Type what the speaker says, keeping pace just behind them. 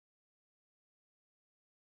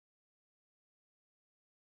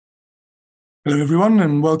Hello, everyone,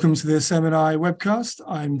 and welcome to this MNI Webcast.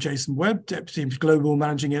 I'm Jason Webb, Deputy Global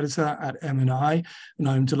Managing Editor at MNI, and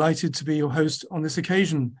I'm delighted to be your host on this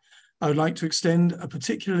occasion. I would like to extend a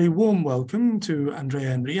particularly warm welcome to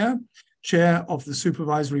Andrea Enria, Chair of the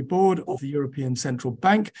Supervisory Board of the European Central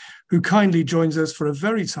Bank, who kindly joins us for a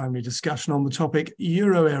very timely discussion on the topic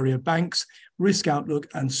Euro area banks, risk outlook,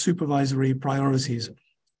 and supervisory priorities.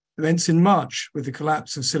 Events in March, with the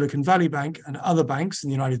collapse of Silicon Valley Bank and other banks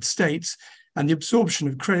in the United States, and the absorption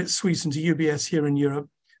of Credit Suisse into UBS here in Europe,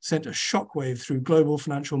 sent a shockwave through global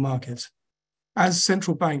financial markets. As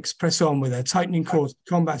central banks press on with their tightening course to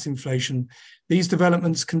combat inflation, these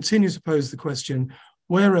developments continue to pose the question,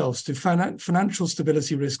 where else do financial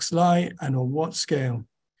stability risks lie and on what scale?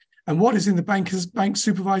 And what is in the bank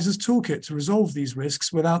supervisor's toolkit to resolve these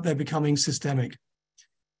risks without their becoming systemic?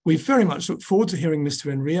 We very much look forward to hearing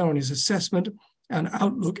Mr. Enria on his assessment and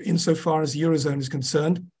outlook insofar as the Eurozone is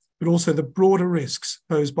concerned, but also the broader risks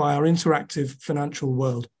posed by our interactive financial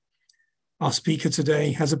world. Our speaker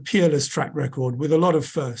today has a peerless track record with a lot of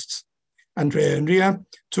firsts. Andrea Enria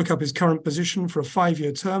took up his current position for a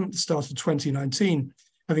 5-year term at the start of 2019,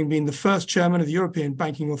 having been the first chairman of the European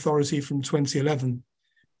Banking Authority from 2011.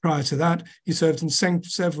 Prior to that, he served in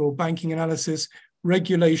several banking analysis,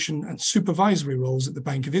 regulation and supervisory roles at the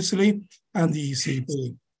Bank of Italy and the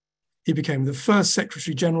ECB. He became the first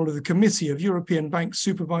Secretary General of the Committee of European Bank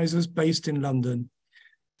Supervisors based in London.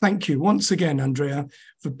 Thank you once again, Andrea,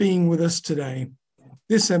 for being with us today.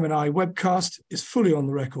 This MNI webcast is fully on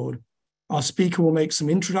the record. Our speaker will make some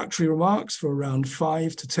introductory remarks for around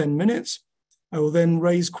 5 to 10 minutes. I will then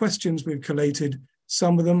raise questions we've collated,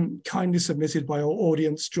 some of them kindly submitted by our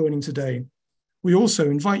audience joining today. We also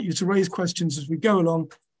invite you to raise questions as we go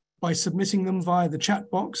along by submitting them via the chat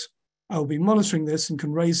box. I will be monitoring this and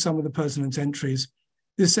can raise some of the pertinent entries.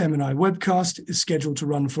 This MNI webcast is scheduled to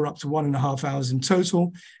run for up to 1.5 hours in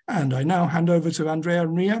total, and I now hand over to Andrea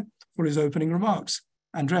Enria for his opening remarks.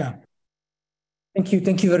 Andrea. Thank you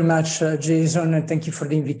very much, Jason, and thank you for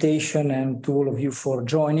the invitation and to all of you for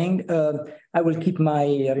joining. I will keep my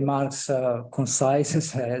remarks concise,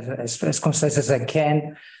 as concise as I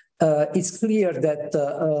can. It's clear that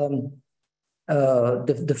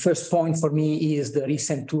the first point for me is the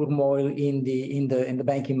recent turmoil in the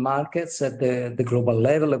banking markets at the global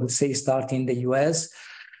level. I would say starting in the US.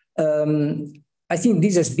 I think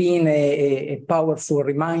this has been a powerful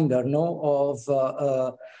reminder, of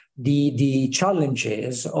the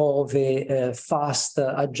challenges of a fast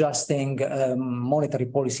adjusting monetary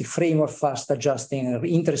policy framework, fast adjusting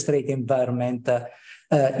interest rate environment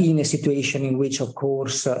in a situation in which, of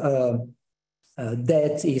course,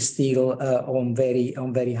 debt is still on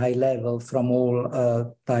very high level from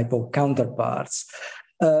all type of counterparts.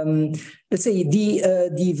 Let's say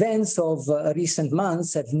the events of recent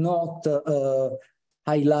months have not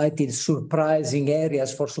highlighted surprising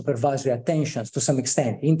areas for supervisory attention to some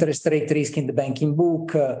extent. Interest rate risk in the banking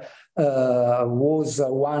book was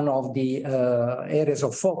one of the areas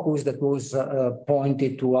of focus that was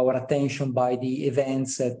pointed to our attention by the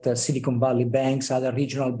events at Silicon Valley banks, other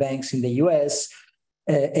regional banks in the US,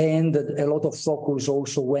 and a lot of focus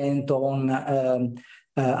also went on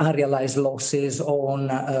unrealized losses on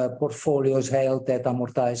portfolios held at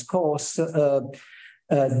amortized costs.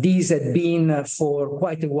 These had been for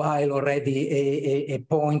quite a while already a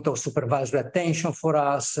point of supervisory attention for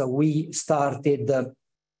us. We started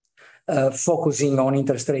focusing on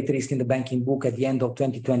interest rate risk in the banking book at the end of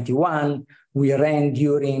 2021. We ran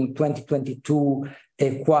during 2022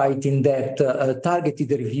 a quite in-depth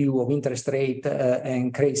targeted review of interest rate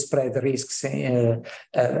and credit spread risks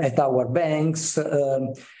at our banks.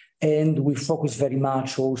 And we focused very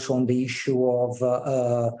much also on the issue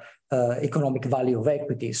of economic value of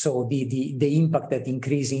equity. So the impact that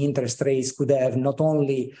increasing interest rates could have not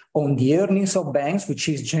only on the earnings of banks, which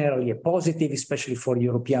is generally a positive, especially for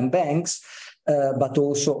European banks, but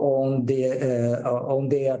also on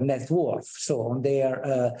their net worth, so on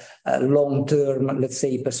their long-term, let's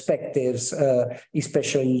say, perspectives,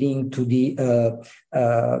 especially linked to the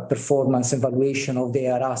performance and valuation of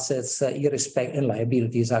their assets, and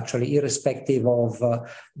liabilities, actually, irrespective of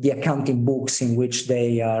the accounting books in which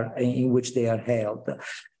they are held.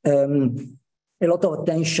 A lot of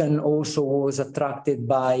attention also was attracted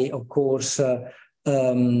by, of course,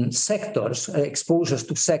 sectors, exposures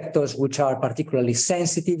to sectors which are particularly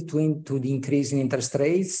sensitive to the increase in interest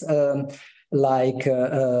rates. like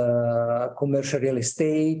commercial real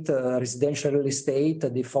estate, residential real estate.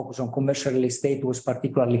 The focus on commercial real estate was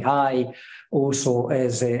particularly high, also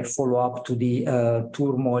as a follow-up to the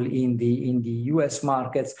turmoil in the US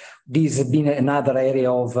markets. This has been another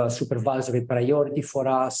area of supervisory priority for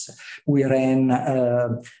us. We ran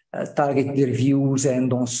target reviews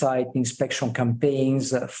and on-site inspection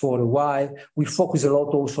campaigns for a while. We focus a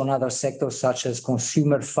lot also on other sectors such as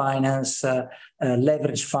consumer finance,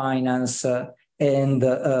 leverage finance, and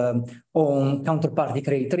on counterparty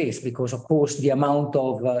credit risk, because of course the amount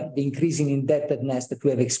of the increasing indebtedness that we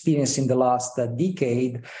have experienced in the last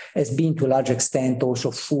decade has been to a large extent also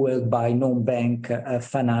fueled by non-bank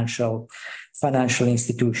financial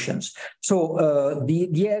institutions. So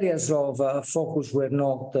the areas of focus were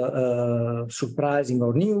not surprising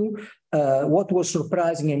or new. What was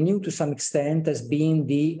surprising and new to some extent has been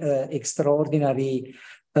the extraordinary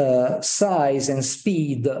size and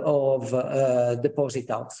speed of deposit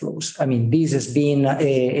outflows. I mean, this has been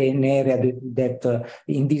an area that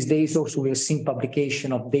in these days also we're seeing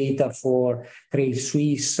publication of data for Credit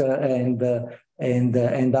Suisse and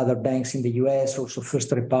other banks in the US, also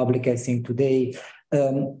First Republic, I think today.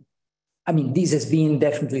 I mean, this has been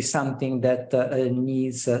definitely something that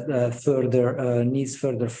needs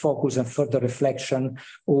further focus and further reflection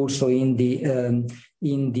also in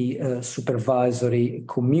the supervisory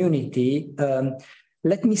community.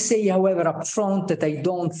 Let me say, however, upfront that I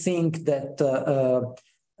don't think that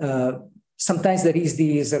sometimes there is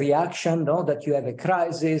this reaction, no, that you have a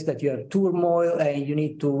crisis, that you have turmoil, and you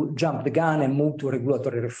need to jump the gun and move to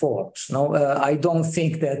regulatory reforms. No, I don't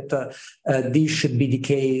think that this should be the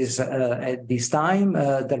case at this time.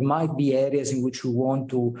 There might be areas in which we want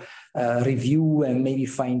to review and maybe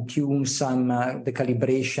fine-tune the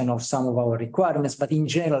calibration of some of our requirements. But in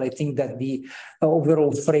general, I think that the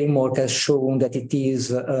overall framework has shown that it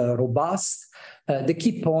is robust. The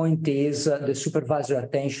key point is the supervisory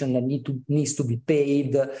attention that needs to be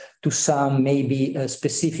paid to some maybe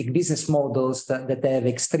specific business models that have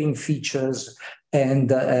extreme features and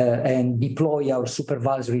deploy our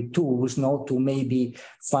supervisory tools, not to maybe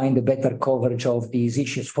find a better coverage of these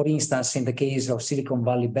issues. For instance, in the case of Silicon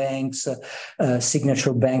Valley banks,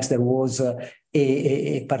 signature banks, there was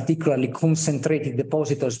a particularly concentrated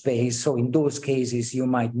depositors base. So in those cases, you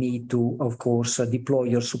might need to, of course, deploy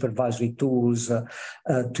your supervisory tools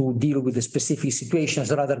to deal with the specific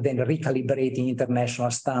situations rather than recalibrating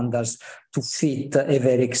international standards to fit a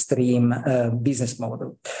very extreme business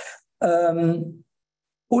model.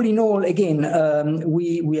 All in all, again,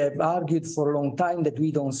 we have argued for a long time that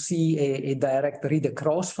we don't see a direct read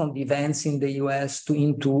across from the events in the US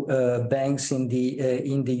into banks in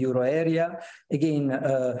the euro area. Again,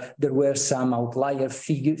 there were some outlier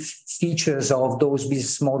features of those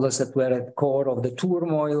business models that were at the core of the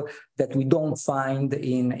turmoil that we don't find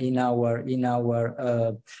in our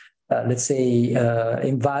let's say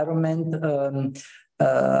environment.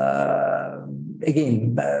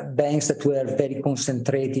 Again, banks that were very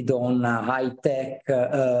concentrated on high-tech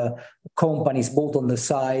companies, both on the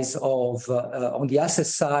size of on the asset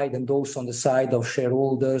side and also on the side of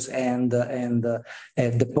shareholders and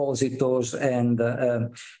depositors, and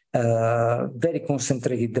very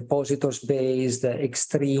concentrated depositors based,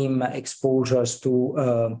 extreme exposures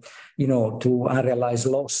to to unrealized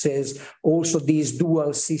losses. Also, this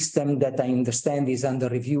dual system that I understand is under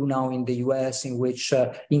review now in the US, in which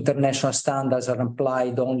international standards are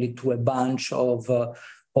applied only to a bunch of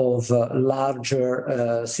larger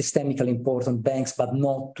systemically important banks, but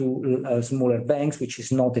not to smaller banks, which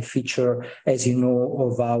is not a feature, as you know,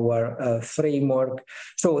 of our framework.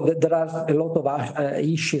 So there are a lot of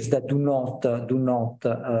issues that do not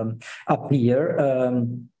appear.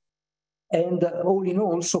 And all in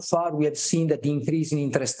all, so far, we have seen that the increase in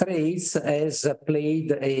interest rates has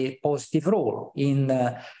played a positive role in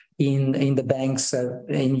the banks,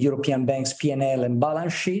 in European banks' P&L and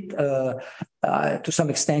balance sheet. To some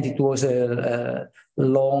extent, it was a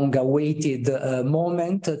long-awaited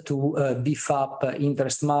moment to beef up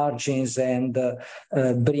interest margins and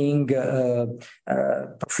bring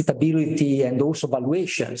profitability and also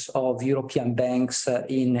valuations of European banks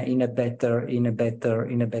in a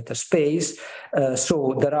better space.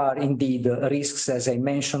 So there are indeed risks, as I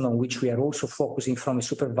mentioned, on which we are also focusing from a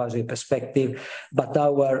supervisory perspective. But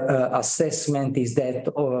our assessment is that,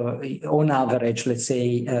 on average, let's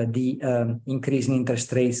say the increase in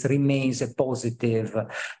interest rates remains a positive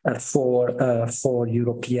for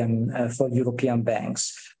European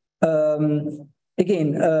banks. Again,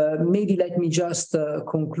 maybe let me just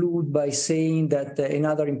conclude by saying that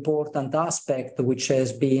another important aspect which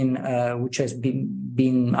has been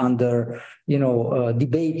under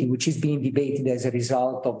debate, which is being debated as a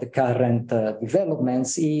result of the current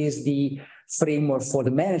developments, is the framework for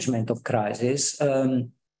the management of crisis.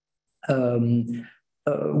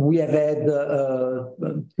 We have had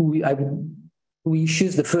two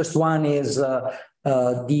issues. The first one is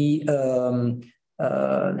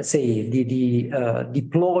let's say the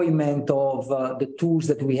deployment of the tools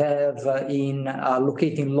that we have in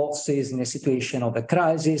allocating losses in a situation of a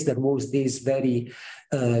crisis. There was this very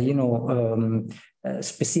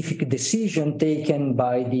specific decision taken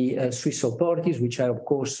by the Swiss authorities, which I of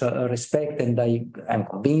course respect, and I am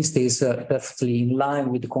convinced is perfectly in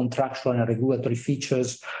line with the contractual and regulatory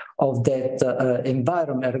features of that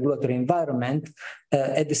regulatory environment.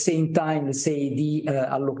 At the same time, let's say the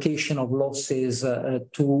allocation of losses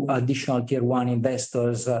to additional tier one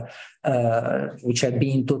investors, which have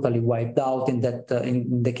been totally wiped out in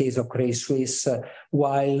the case of Credit Suisse,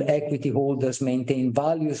 while equity holders maintain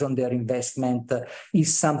values on their investment,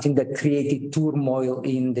 is something that created turmoil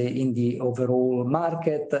in the overall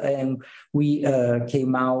market, and we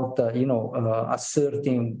came out,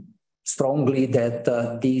 asserting strongly that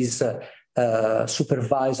this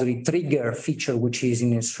supervisory trigger feature, which is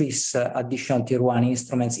in Swiss additional tier one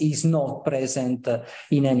instruments, is not present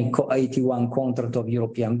in any AT1 contract of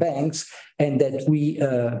European banks, and that we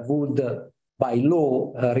would by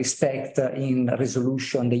law respect in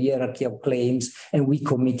resolution the hierarchy of claims, and we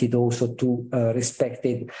committed also to respect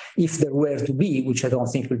it if there were to be, which I don't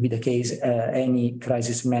think will be the case, any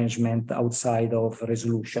crisis management outside of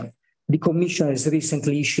resolution. The Commission has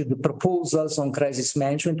recently issued proposals on crisis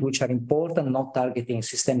management, which are important, not targeting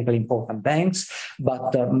systemically important banks,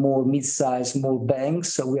 but more mid-sized, small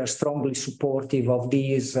banks. So we are strongly supportive of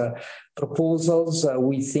these proposals.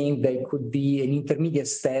 We think they could be an intermediate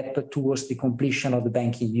step towards the completion of the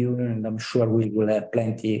banking union, and I'm sure we will have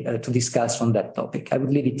plenty to discuss on that topic. I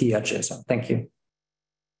would leave it here, Jason. Thank you.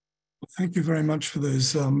 Thank you very much for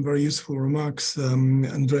those very useful remarks,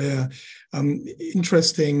 Andrea.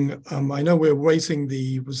 Interesting. I know we're waiting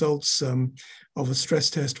the results of a stress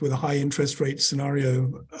test with a high interest rate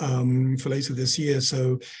scenario for later this year.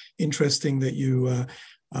 So interesting that you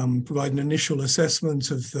provide an initial assessment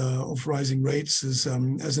of rising rates as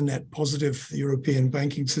a net positive for the European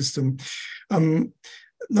banking system.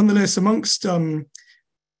 Nonetheless, amongst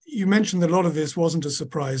you mentioned that a lot of this wasn't a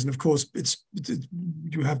surprise, and of course,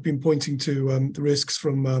 you have been pointing to the risks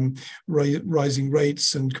from rising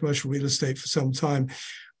rates and commercial real estate for some time.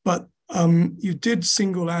 But you did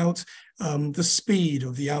single out the speed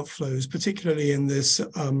of the outflows, particularly in this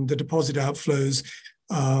the deposit outflows.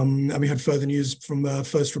 And we had further news from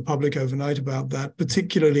First Republic overnight about that,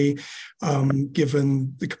 particularly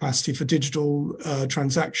given the capacity for digital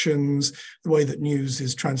transactions, the way that news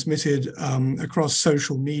is transmitted across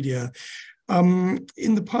social media.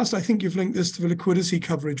 In the past, I think you've linked this to the liquidity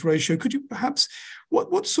coverage ratio. Could you perhaps,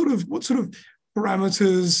 what sort of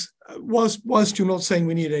parameters, whilst you're not saying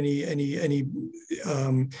we need any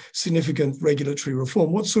significant regulatory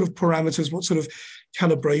reform, what sort of parameters, what sort of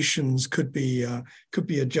calibrations could be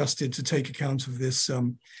adjusted to take account of this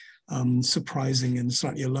surprising and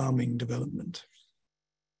slightly alarming development?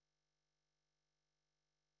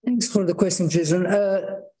 Thanks for the question, Jason.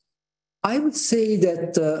 I would say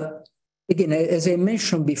that, again, as I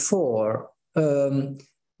mentioned before,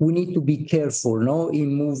 we need to be careful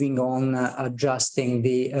in moving on adjusting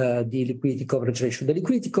the liquidity coverage ratio. The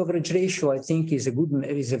liquidity coverage ratio, I think, is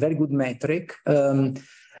a very good metric.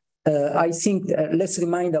 I think let's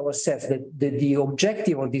remind ourselves that the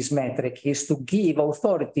objective of this metric is to give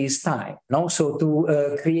authorities time, so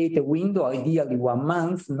to create a window, ideally 1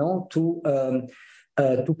 month, to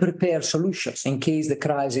prepare solutions in case the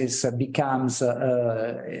crisis becomes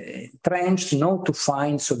entrenched, to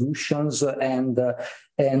find solutions and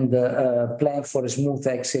plan for a smooth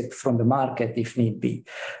exit from the market if need be.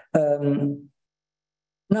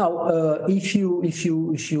 Now, if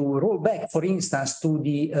you roll back, for instance, to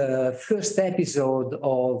the first episode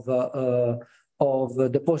of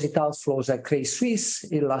deposit outflows at Credit Suisse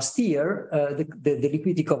last year, the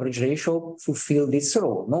liquidity coverage ratio fulfilled its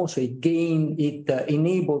role. So it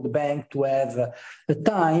enabled the bank to have the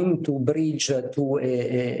time to bridge to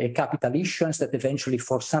a capital issuance that eventually,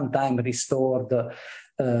 for some time, restored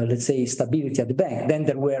let's say, stability at the bank. Then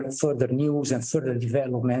there were further news and further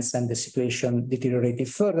developments, and the situation deteriorated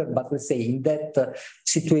further. But let's say in that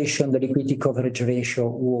situation, the liquidity coverage ratio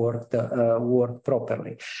worked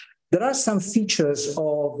properly. There are some features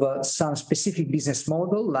of some specific business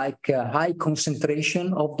model, like high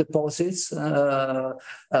concentration of deposits. There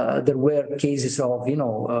were cases of,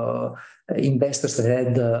 investors that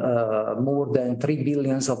had more than 3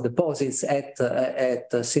 billion of deposits at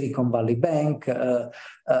Silicon Valley Bank. That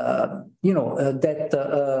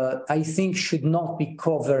I think should not be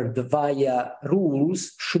covered via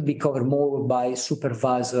rules, should be covered more by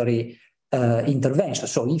supervisory intervention.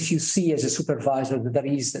 So if you see as a supervisor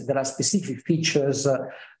that there are specific features,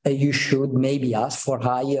 you should maybe ask for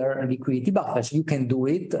higher liquidity buffers. You can do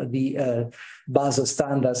it. The Basel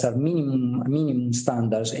standards are minimum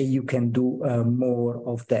standards, and you can do more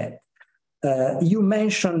of that. You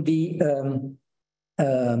mentioned the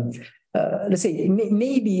let's say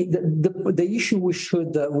maybe the issue we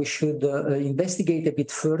should investigate a bit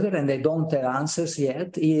further, and I don't have answers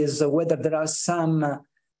yet, is whether there are some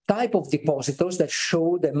type of depositors that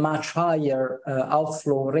showed a much higher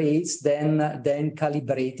outflow rates than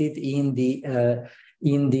calibrated in the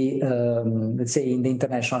let's say in the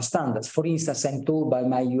international standards. For instance, I'm told by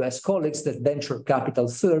my US colleagues that venture capital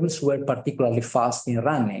firms were particularly fast in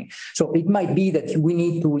running. So it might be that we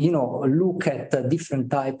need to look at different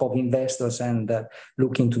type of investors and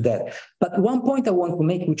look into that. But one point I want to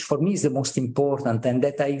make, which for me is the most important and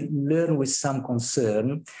that I learn with some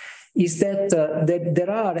concern, is that there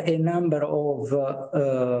are a number of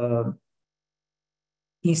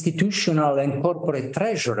institutional and corporate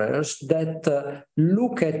treasurers that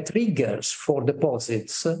look at triggers for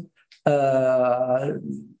deposits,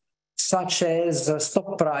 such as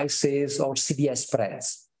stock prices or CDS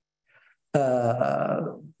spreads,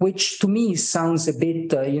 which to me sounds a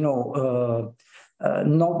bit,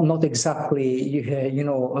 not exactly,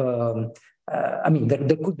 I mean,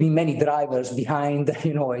 there could be many drivers behind,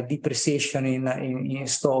 a depreciation in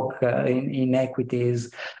stock, in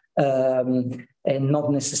equities, and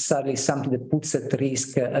not necessarily something that puts at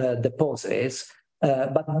risk deposits.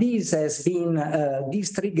 But these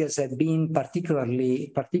triggers have been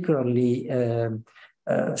particularly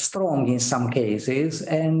strong in some cases,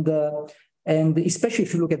 and especially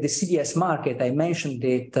if you look at the CDS market, I mentioned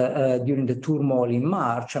it during the turmoil in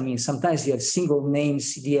March. I mean, sometimes you have single name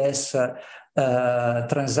CDS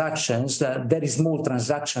transactions, very small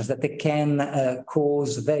transactions that they can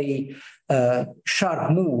cause very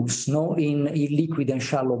sharp moves, in illiquid and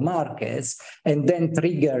shallow markets, and then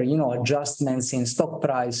trigger, adjustments in stock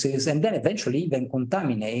prices, and then eventually even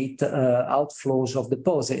contaminate outflows of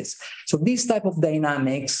deposits. So these type of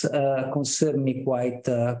dynamics concern me quite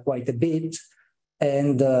a bit.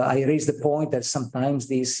 And I raised the point that sometimes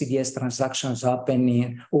these CDS transactions happen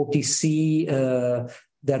in OTC,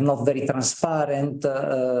 they're not very transparent,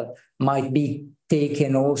 might be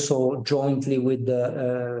taken also jointly with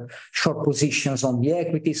the short positions on the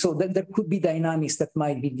equity. So there could be dynamics that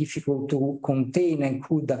might be difficult to contain and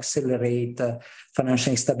could accelerate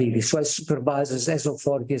financial instability. So as supervisors, as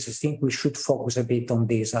authorities, I think we should focus a bit on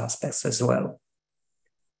these aspects as well.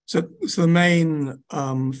 So the main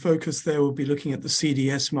focus there will be looking at the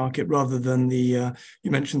CDS market rather than the,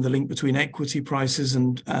 you mentioned the link between equity prices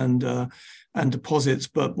and deposits,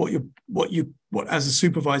 but what as a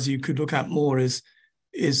supervisor you could look at more is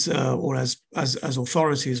or as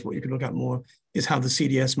authorities, what you could look at more is how the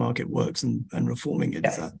CDS market works and reforming it. Yeah.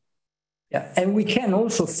 Is that? Yeah, and we can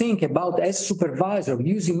also think about, as supervisor,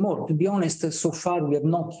 using more. To be honest, so far we have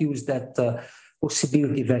not used that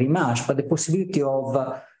possibility very much, but the possibility of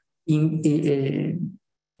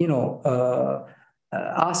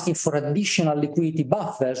asking for additional liquidity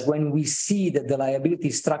buffers when we see that the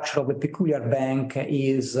liability structure of a peculiar bank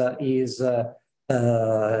is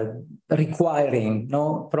requiring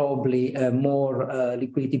probably more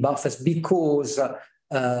liquidity buffers because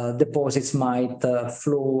deposits might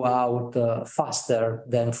flow out faster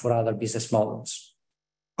than for other business models.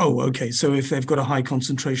 Oh, okay. So if they've got a high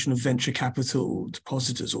concentration of venture capital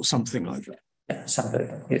depositors or something like that. Yeah, something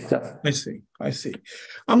like that. I see.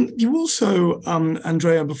 You also,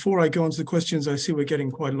 Andrea, before I go on to the questions, I see we're getting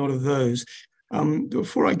quite a lot of those.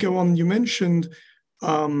 Before I go on, you mentioned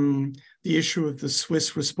the issue of the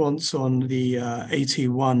Swiss response on the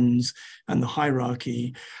AT1s and the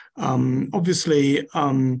hierarchy. Obviously,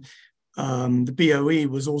 the BOE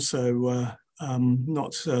was also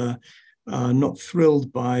not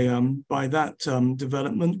thrilled by that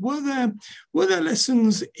development. Were there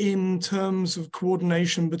lessons in terms of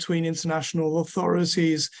coordination between international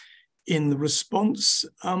authorities in the response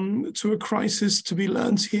to a crisis to be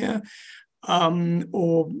learned here?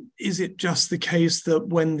 Or is it just the case that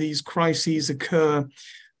when these crises occur,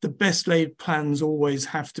 the best laid plans always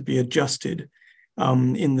have to be adjusted?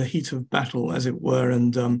 in the heat of battle, as it were,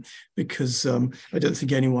 and because I don't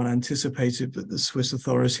think anyone anticipated that the Swiss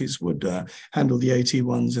authorities would handle the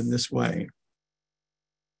AT1s in this way.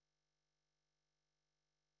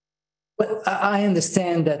 Well, I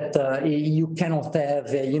understand that you cannot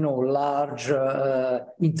have, large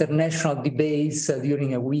international debates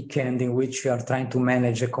during a weekend in which you are trying to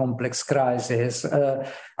manage a complex crisis.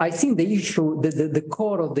 I think the issue, the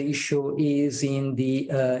core of the issue is in the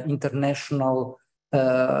international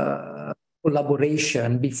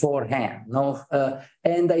collaboration beforehand, no?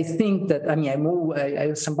 And I think that,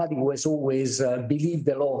 I'm somebody who has always believed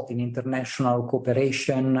a lot in international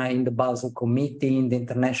cooperation, in the Basel Committee, in the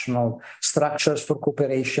international structures for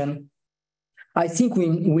cooperation. I think we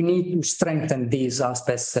need to strengthen these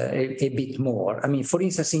aspects a bit more. For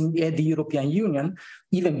instance, in the European Union,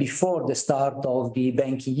 even before the start of the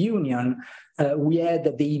banking union, we had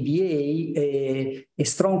at the EBA a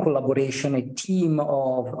strong collaboration, a team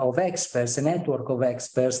of experts, a network of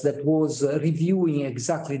experts that was reviewing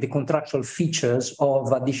exactly the contractual features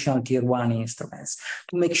of additional tier 1 instruments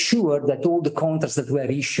to make sure that all the contracts that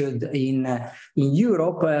were issued in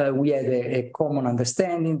Europe, we had a common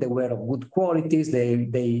understanding, they were of good qualities,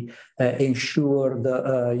 they ensured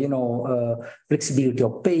flexibility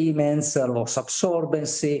of payments, loss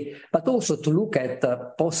absorbency, but also to look at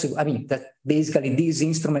possible, that basically these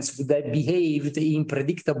instruments would have behaved in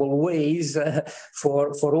predictable ways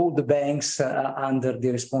for all the banks under the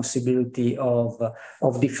responsibility of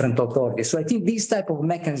different authorities. So I think these type of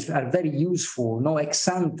mechanisms are very useful, ex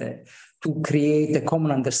ante, to create a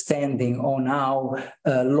common understanding on how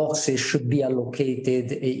losses should be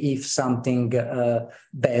allocated if something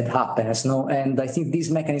bad happens. And I think these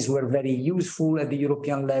mechanisms were very useful at the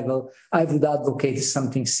European level. I would advocate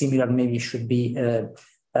something similar maybe should be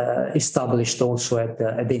established also at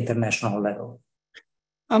the international level.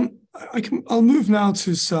 I'll move now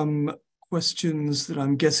to some questions that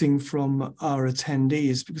I'm getting from our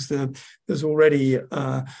attendees, because there's already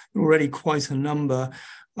quite a number.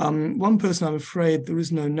 One person, I'm afraid there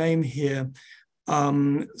is no name here,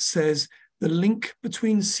 says the link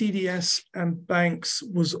between CDS and banks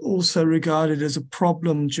was also regarded as a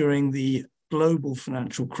problem during the global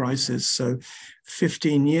financial crisis, so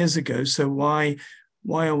 15 years ago. So why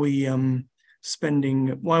are we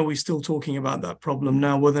still talking about that problem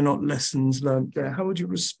now? Were there not lessons learned there? How would you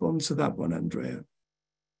respond to that one, Andrea?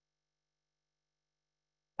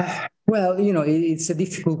 Well, it's a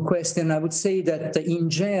difficult question. I would say that in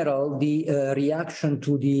general, the reaction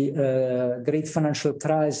to the great financial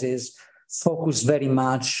crisis focused very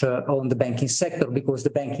much on the banking sector, because the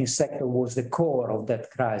banking sector was the core of that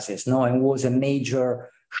crisis, and was a major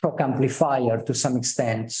shock amplifier to some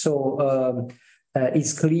extent. So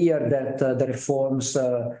it's clear that the reforms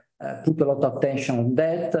put a lot of attention on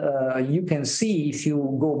that. You can see, if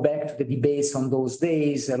you go back to the debates on those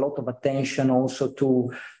days, a lot of attention also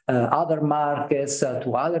to other markets,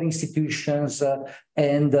 to other institutions,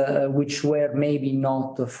 and which were maybe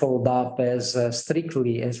not followed up as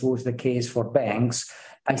strictly as was the case for banks.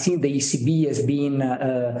 I think the ECB has been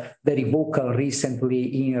very vocal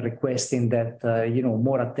recently in requesting that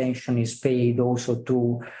more attention is paid also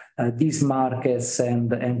to these markets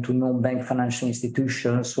and to non-bank financial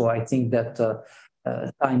institutions. So I think that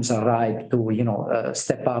times are ripe to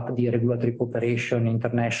step up the regulatory cooperation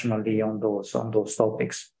internationally on those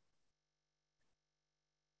topics.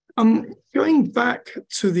 Going back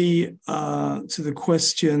to the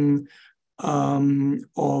question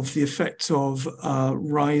of the effects of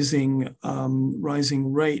rising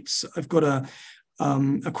rates, I've got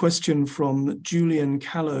a question from Julian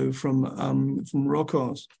Callow from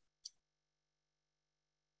Rocos.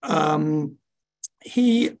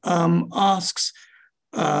 He asks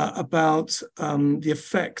about the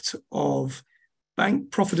effect of bank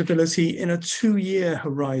profitability in a 2-year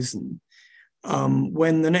horizon,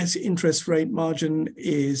 when the net interest rate margin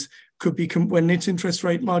when net interest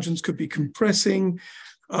rate margins could be compressing,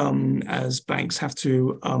 as banks have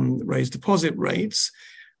to raise deposit rates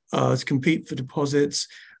to compete for deposits,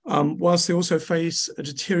 whilst they also face a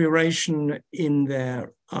deterioration in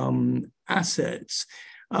their assets.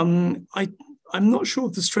 I'm not sure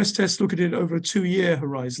if the stress tests look at it over a 2-year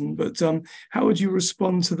horizon, but how would you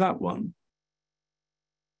respond to that one?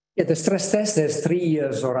 Yeah, the stress test has 3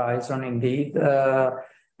 years horizon indeed.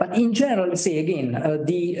 But in general, let's say again, and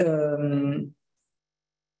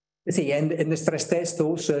the stress test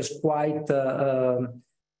also has quite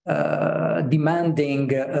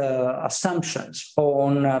demanding assumptions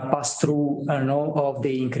on pass-through of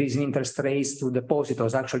the increasing interest rates to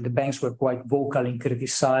depositors. Actually, the banks were quite vocal in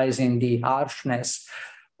criticizing the harshness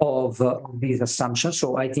of these assumptions.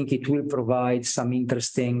 So I think it will provide some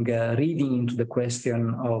interesting reading into the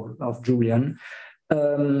question of Julian.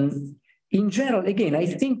 In general, again, I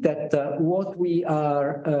think that what we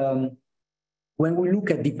are, when we look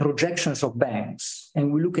at the projections of banks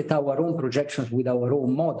and we look at our own projections with our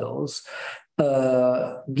own models,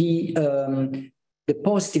 the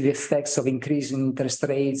positive effects of increasing interest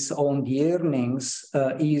rates on the earnings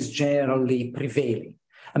is generally prevailing.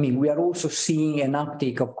 I mean, we are also seeing an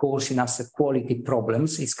uptick, of course, in asset quality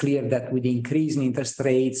problems. It's clear that with the increase in interest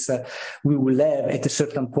rates, we will have at a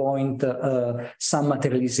certain point some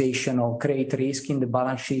materialization of credit risk in the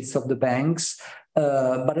balance sheets of the banks.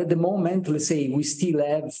 But at the moment, let's say we still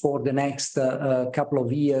have for the next couple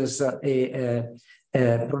of years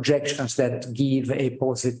projections that give a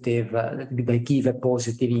positive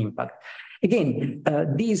impact. Again,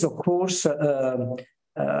 these, of course,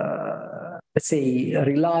 let's say,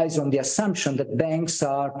 relies on the assumption that banks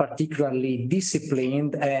are particularly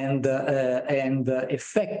disciplined and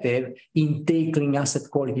effective in tackling asset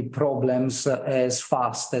quality problems as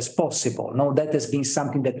fast as possible. Now, that has been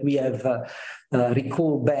something that we have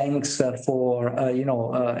recalled banks for,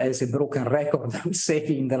 as a broken record, I would say,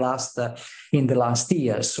 in the last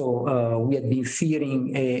year. So we had been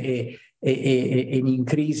fearing an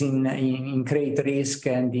increase in credit risk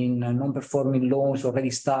and in non-performing loans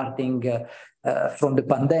already starting from the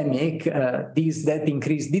pandemic. That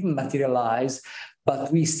increase didn't materialize,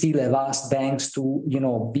 but we still have asked banks to,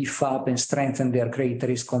 beef up and strengthen their credit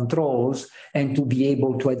risk controls and to be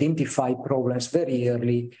able to identify problems very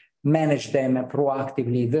early, manage them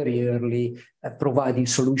proactively very early, providing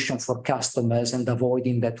solutions for customers and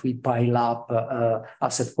avoiding that we pile up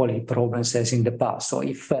asset quality problems as in the past. So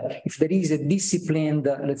if there is a disciplined,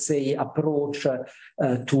 let's say, approach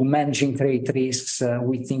to managing credit risks,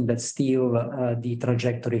 we think that still the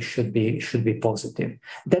trajectory should be positive.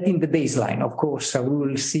 That in the baseline, of course, we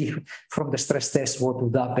will see from the stress test what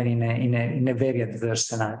would happen in a very adverse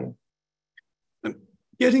scenario.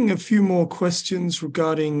 Getting a few more questions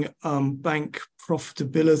regarding bank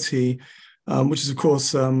profitability, which is, of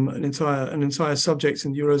course, an entire subject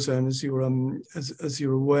in the Eurozone, as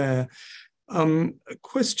you're aware. A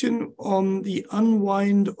question on the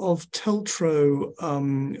unwind of TLTRO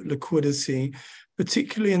liquidity,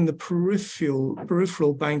 particularly in the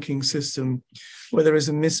peripheral banking system, where there is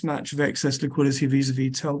a mismatch of excess liquidity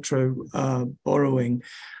vis-a-vis TLTRO borrowing.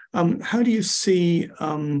 How do you see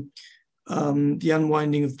the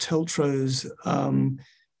unwinding of TLTROs,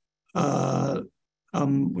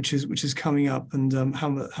 which is coming up, and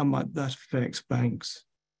how might that affect banks?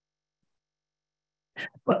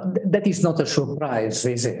 Well, that is not a surprise,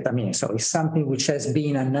 is it? I mean, so it's something which has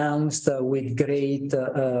been announced with great,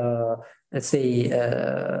 let's say,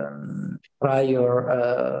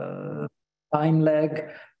 prior time lag.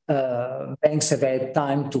 Banks have had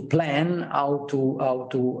time to plan how to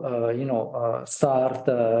start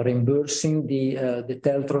reimbursing the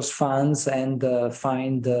TLTROs funds and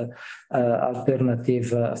find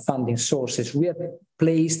alternative funding sources. We have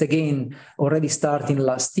placed, again, already starting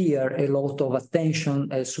last year, a lot of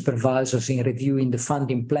attention as supervisors in reviewing the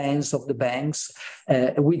funding plans of the banks,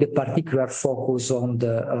 with a particular focus on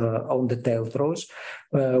the TLTROs.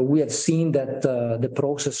 We have seen that the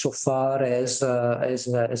process so far has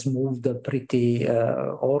moved pretty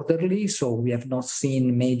orderly, so we have not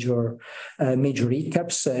seen major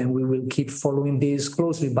hiccups, and we will keep following this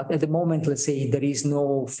closely. But at the moment, let's say, there is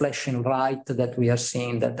no flashing light that we are seeing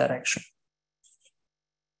in that direction.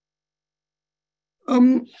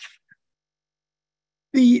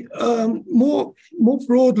 The more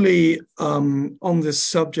broadly on this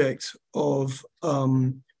subject of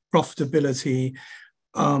profitability,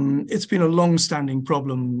 it's been a long-standing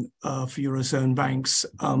problem for Eurozone banks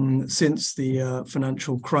since the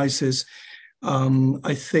financial crisis.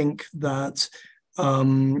 I think that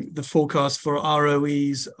the forecast for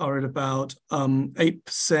ROEs are at about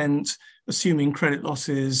 8%, assuming credit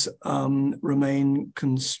losses remain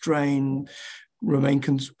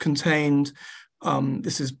contained.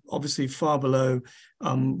 This is obviously far below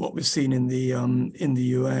what we've seen in the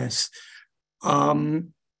US.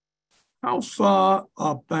 How far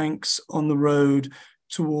are banks on the road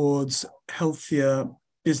towards healthier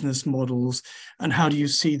business models, and how do you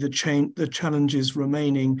see the challenges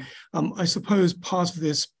remaining? I suppose part of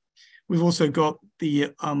this, we've also got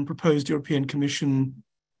the proposed European Commission.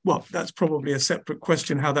 Well, that's probably a separate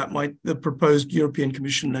question, how the proposed European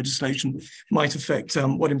Commission legislation might affect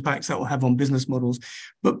what impacts that will have on business models.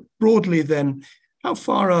 But broadly then, how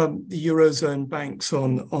far are the Eurozone banks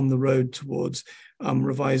on the road towards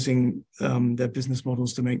revising their business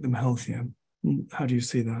models to make them healthier? How do you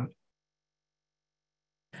see that?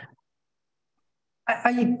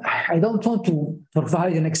 I don't want to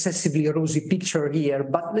provide an excessively rosy picture here,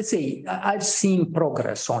 but let's say I've seen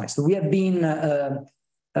progress, honestly. We have been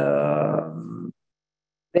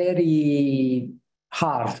very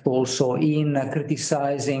hard also in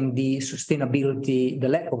criticizing the sustainability, the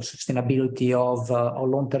lack of sustainability of or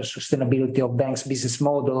long-term sustainability of banks' business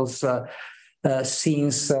models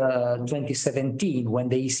since 2017, when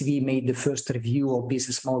the ECB made the first review of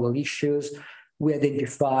business model issues. We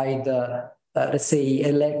identified let's say,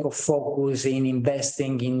 a lack of focus in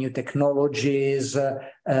investing in new technologies,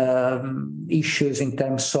 issues in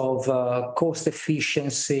terms of cost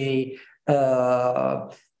efficiency,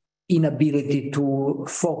 inability to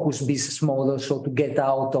focus business models, so to get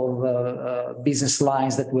out of business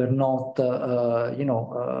lines that were not,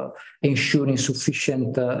 ensuring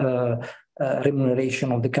sufficient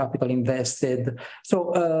remuneration of the capital invested.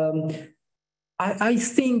 So I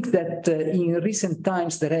think that in recent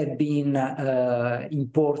times there have been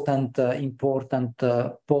important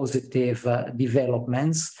positive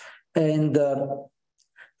developments. And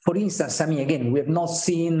for instance, I mean, again, we have not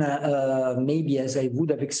seen maybe as I would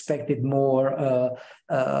have expected more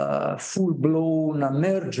full-blown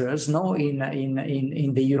mergers, no, in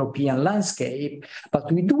the European landscape,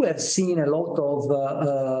 but we do have seen a lot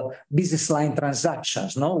of business line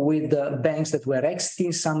transactions, no, with banks that were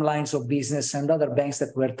exiting some lines of business and other banks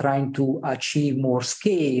that were trying to achieve more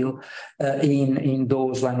scale in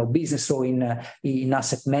those lines of business. So in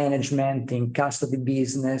asset management, in custody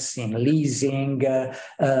business, in leasing,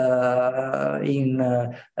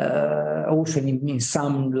 also in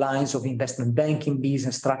some lines of investment banking business,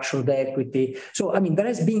 structured equity. So, I mean, there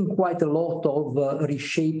has been quite a lot of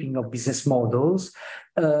reshaping of business models.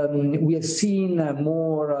 We have seen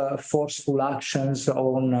more forceful actions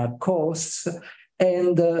on costs,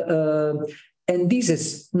 and this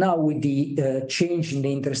is now with the change in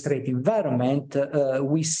the interest rate environment,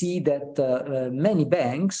 we see that many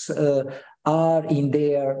banks are in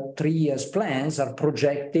their 3 years plans are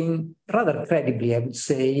projecting rather credibly, I would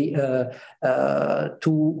say,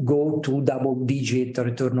 to go to double-digit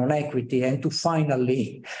return on equity and to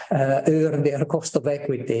finally earn their cost of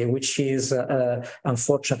equity, which is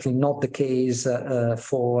unfortunately not the case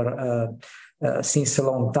for since a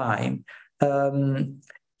long time.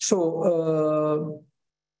 So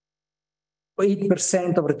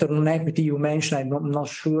 8% of return on equity you mentioned, I'm not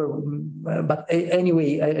sure, but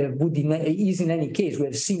anyway, is in any case, we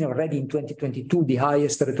have seen already in 2022 the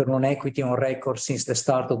highest return on equity on record since the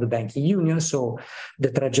start of the banking union. So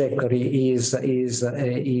the trajectory is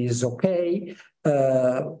okay.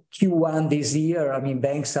 Q1 this year, I mean,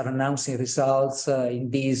 banks are announcing results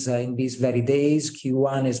in these very days.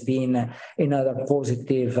 Q1 has been another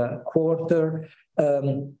positive quarter.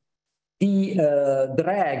 The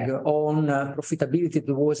drag on profitability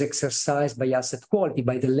that was exercised by asset quality,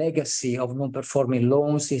 by the legacy of non-performing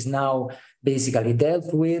loans, is now basically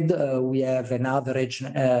dealt with. We have an average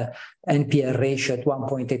NPL ratio at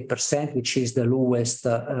 1.8%, which is the lowest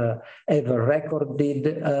ever recorded.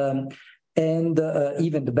 And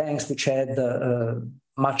even the banks which had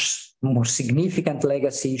much more significant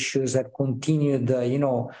legacy issues have continued,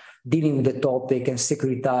 dealing with the topic and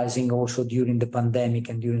securitizing also during the pandemic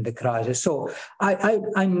and during the crisis. So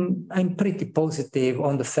I'm pretty positive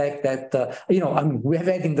on the fact that, I mean, we have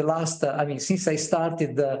had in the last, since I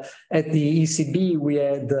started at the ECB, we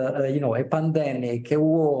had, a pandemic, a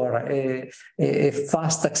war, a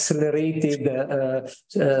fast accelerated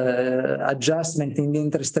adjustment in the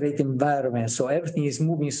interest rate environment. So everything is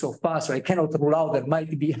moving so fast. So I cannot rule out there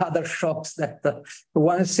might be other shocks that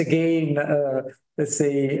once again, let's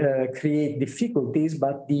say, create difficulties,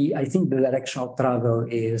 but I think the direction of travel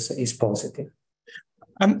is positive.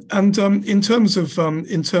 And in terms of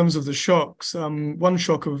the shocks, one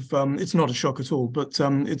shock of it's not a shock at all, but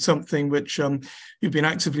it's something which you've been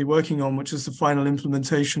actively working on, which is the final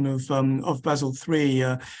implementation of Basel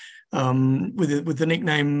III, with the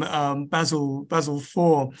nickname Basel IV.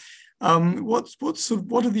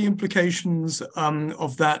 What are the implications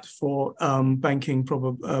of that for banking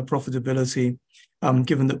profitability?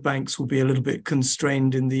 Given that banks will be a little bit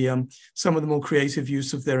constrained in the some of the more creative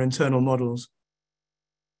use of their internal models?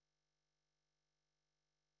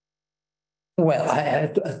 Well,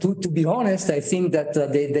 to be honest, I think that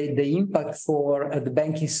the impact for the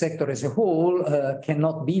banking sector as a whole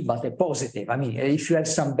cannot be but a positive. I mean, if you have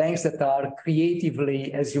some banks that are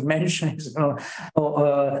creatively, as you mentioned,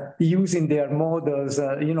 using their models,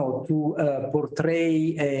 to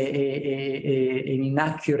portray an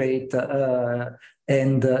inaccurate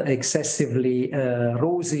and excessively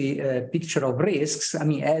rosy picture of risks, I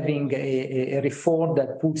mean, having a reform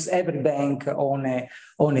that puts every bank on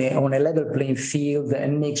a level playing field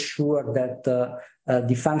and makes sure that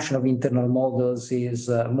the function of internal models is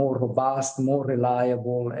more robust, more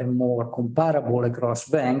reliable, and more comparable across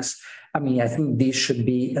banks. I mean, I think this should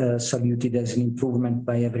be saluted as an improvement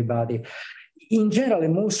by everybody. In general,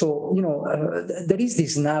 and also, there is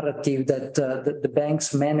this narrative that the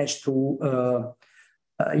banks manage to,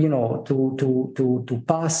 to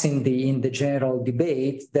pass in the general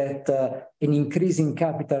debate that an increase in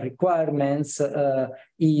capital requirements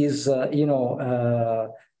is,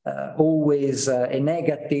 always a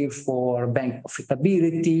negative for bank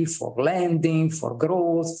profitability, for lending, for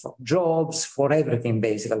growth, for jobs, for everything,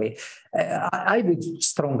 basically. I would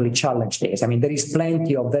strongly challenge this. I mean, there is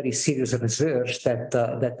plenty of very serious research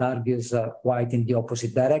that argues quite in the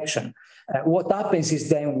opposite direction. What happens is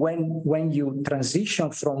then when you transition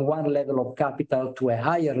from one level of capital to a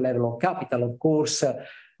higher level of capital, of course,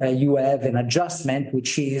 you have an adjustment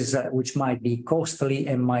which might be costly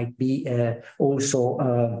and might be also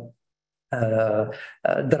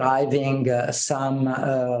driving some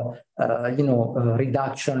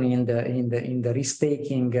reduction in the risk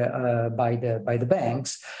taking by the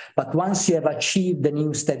banks. But once you have achieved the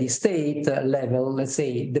new steady state level, let's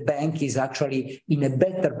say the bank is actually in a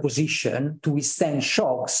better position to withstand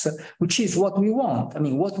shocks, which is what we want. I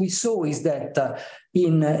mean, what we saw is that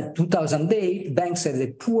in 2008, banks had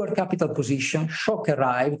a poor capital position, shock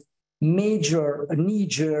arrived, major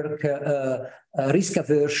knee-jerk risk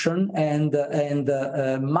aversion and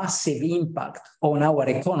massive impact on our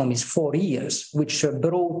economies for years, which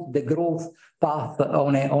brought the growth path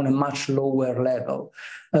on a much lower level.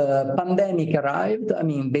 Pandemic arrived. I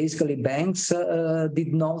mean, basically, banks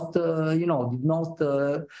did not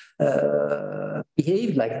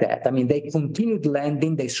behave like that. I mean, they continued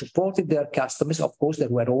lending. They supported their customers. Of course, there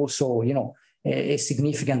were also, a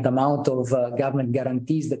significant amount of government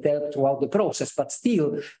guarantees that helped throughout the process. But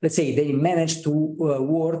still, let's say they managed to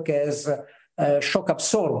work as shock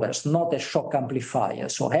absorbers, not as shock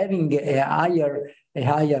amplifiers. So having a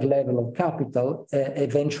higher level of capital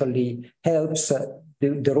eventually helps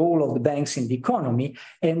the role of the banks in the economy.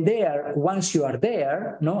 And there, once you are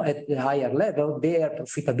there, at the higher level, their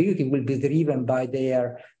profitability will be driven by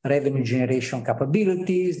their revenue generation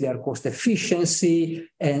capabilities, their cost efficiency,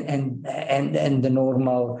 and the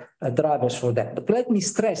normal drivers for that. But let me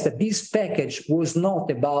stress that this package was not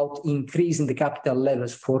about increasing the capital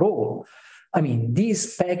levels for all. I mean,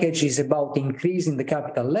 this package is about increasing the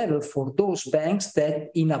capital level for those banks that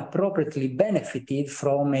inappropriately benefited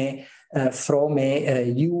from a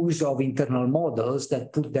use of internal models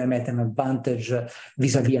that put them at an advantage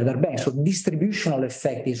vis-a-vis other banks. So distributional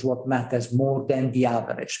effect is what matters more than the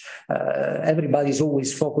average. Everybody's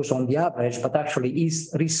always focused on the average, but actually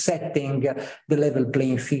is resetting the level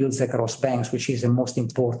playing fields across banks, which is the most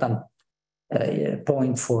important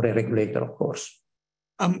point for a regulator, of course.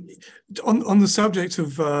 On the subject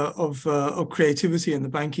of creativity in the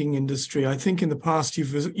banking industry, I think in the past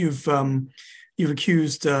you've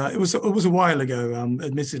accused it was a while ago,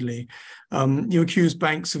 admittedly, you accused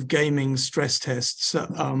banks of gaming stress tests.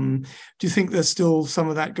 Do you think there's still some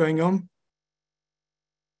of that going on?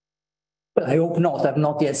 Well, I hope not. I've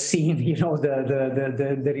not yet seen,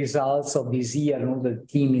 the results of this year. The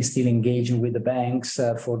team is still engaging with the banks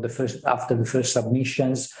after the first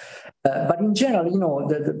submissions. But in general,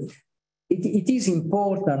 it is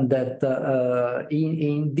important that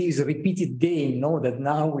in this repeated game, that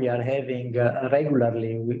now we are having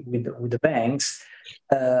regularly with the banks,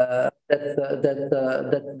 that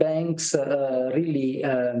banks really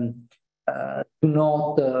do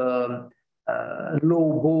not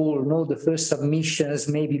lowball, the first submissions,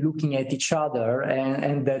 maybe looking at each other,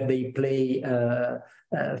 and that they play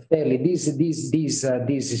fairly. This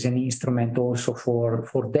is an instrument also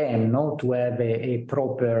for them, to have a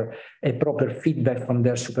proper feedback from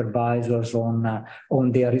their supervisors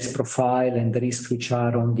on their risk profile and the risks which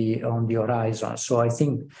are on the horizon. So I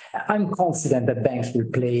think I'm confident that banks will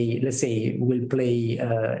play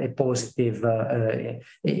a positive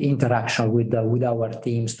interaction with our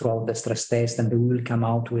teams throughout the stress test, and they will come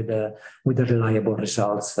out with the reliable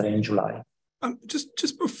results in July.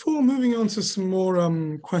 Just before moving on to some more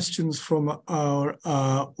questions from our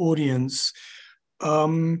audience,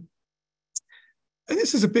 and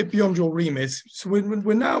this is a bit beyond your remit. So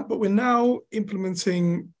we're now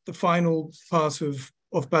implementing the final part of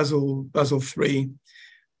Basel III,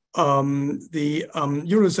 the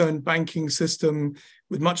Eurozone banking system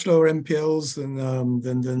with much lower NPLs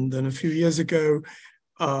than a few years ago.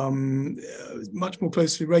 much more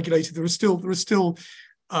closely regulated. There are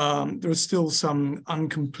still some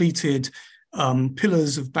uncompleted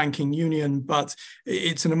pillars of banking union, but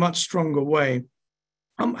it's in a much stronger way.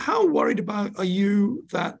 How worried about are you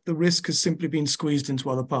that the risk has simply been squeezed into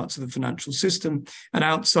other parts of the financial system and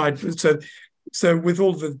outside? So with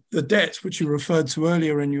all the debt, which you referred to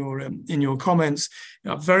earlier in your comments,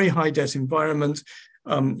 a very high debt environment,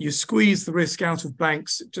 you squeeze the risk out of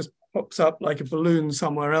banks, it just pops up like a balloon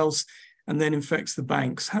somewhere else, and then infects the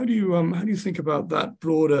banks. How do you think about that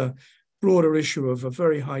broader issue of a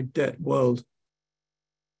very high debt world?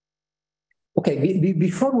 Okay,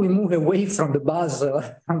 before we move away from the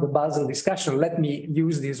Basel discussion, let me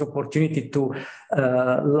use this opportunity to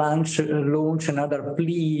launch another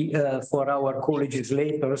plea for our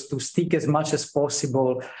co-legislators to stick as much as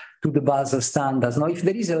possible to the Basel standards. Now, if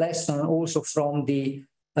there is a lesson also from the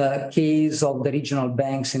case of the regional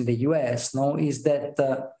banks in the US, is that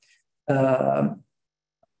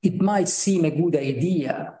it might seem a good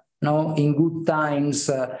idea, in good times,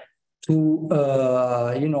 to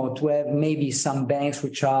have maybe some banks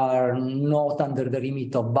which are not under the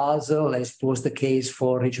remit of Basel, as it was the case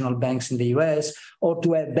for regional banks in the US, or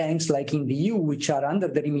to have banks like in the EU, which are under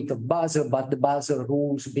the remit of Basel, but the Basel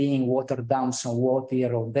rules being watered down somewhat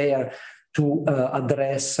here or there to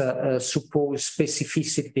address supposed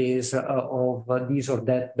specificities of this or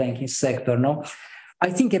that banking sector. I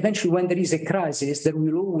think eventually when there is a crisis, there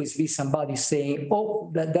will always be somebody saying, oh,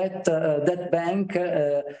 that bank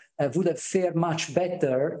would have fared much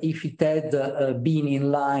better if it had been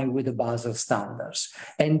in line with the Basel standards.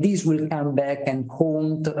 And this will come back and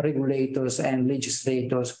haunt regulators and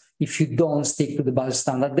legislators if you don't stick to the Basel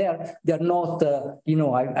standard. They're not,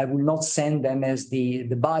 I will not send them as the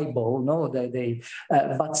Bible,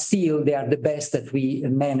 but still they are the best that we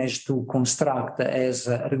managed to construct as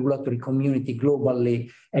a regulatory community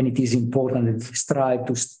globally, and it is important that we strive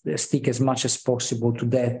to stick as much as possible to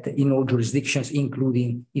that in all jurisdictions,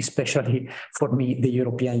 including, especially for me, the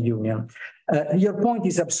European Union. Your point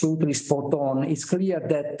is absolutely spot on. It's clear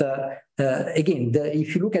that, again,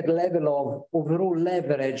 if you look at the level of overall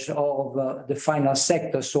leverage of the finance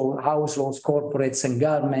sector, so households, corporates, and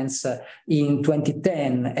governments in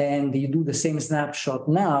 2010, and you do the same snapshot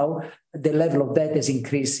now, the level of debt has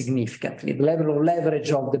increased significantly. The level of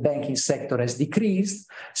leverage of the banking sector has decreased.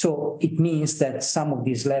 So it means that some of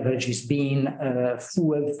this leverage is being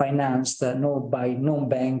fuel financed by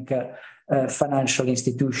non-bank financial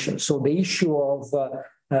institutions. So the issue of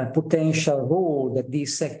potential role that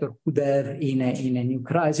this sector could have in a new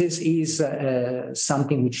crisis is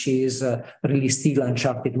something which is really still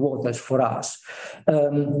uncharted waters for us.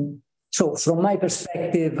 So from my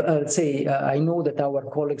perspective, I know that our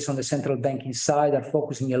colleagues on the central banking side are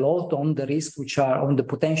focusing a lot on the risks which are on the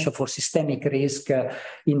potential for systemic risk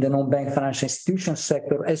in the non-bank financial institution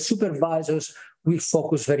sector. As supervisors, we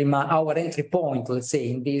focus very much, our entry point,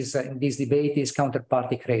 in this debate is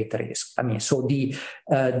counterparty credit risk. So the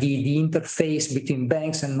interface between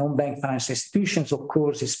banks and non-bank financial institutions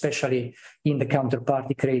occurs especially in the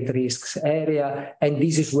counterparty credit risks area. And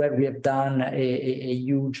this is where we have done a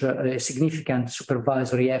huge, significant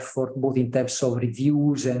supervisory effort, both in terms of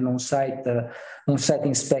reviews and on-site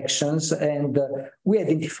inspections. And we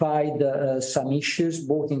identified some issues,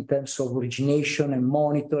 both in terms of origination and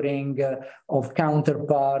monitoring of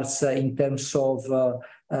counterparts, in terms of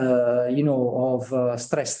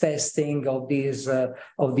stress testing of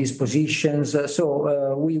these positions.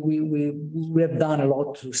 So we have done a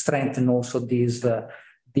lot to strengthen also these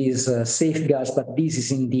safeguards, but this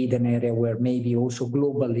is indeed an area where maybe also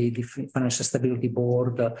globally the Financial Stability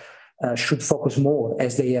Board should focus more,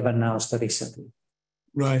 as they have announced recently.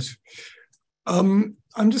 Right.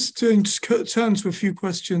 I'm just going to turn to a few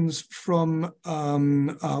questions from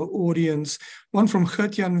our audience. One from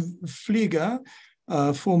Gert-Jan Vlieger,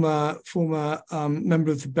 former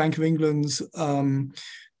member of the Bank of England's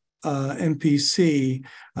MPC.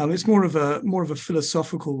 It's more of a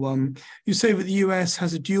philosophical one. You say that the US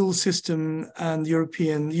has a dual system and the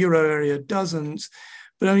Euro area doesn't,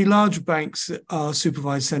 but only large banks are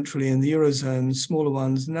supervised centrally in the Eurozone, smaller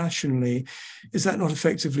ones nationally. Is that not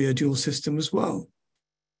effectively a dual system as well?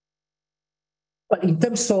 But in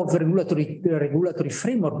terms of regulatory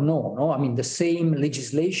framework, no. The same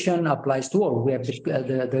legislation applies to all. We have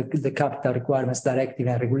the Capital Requirements Directive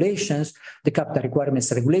and regulations. The Capital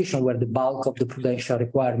Requirements Regulation, where the bulk of the prudential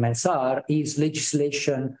requirements are, is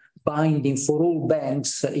legislation binding for all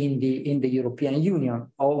banks in the European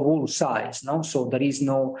Union of all sizes. So there is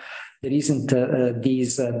no there isn't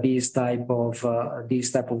this type of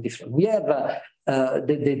difference. We have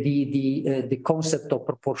the concept of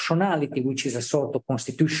proportionality, which is a sort of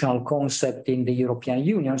constitutional concept in the European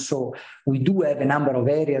Union. So we do have a number of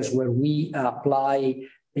areas where we apply,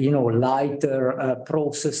 lighter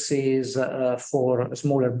processes for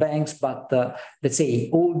smaller banks, but let's say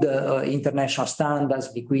all the international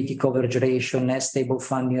standards, liquidity coverage ratio, net stable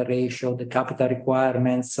funding ratio, the capital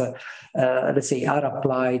requirements, let's say, are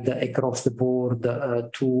applied across the board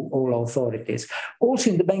to all authorities.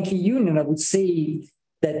 Also in the banking union, I would say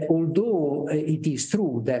that although it is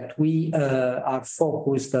true that we are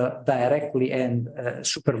focused directly and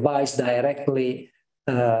supervised directly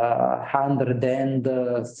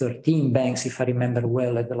 113 banks, if I remember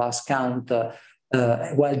well at the last count,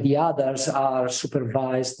 while the others are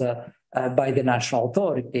supervised by the national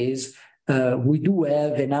authorities. We do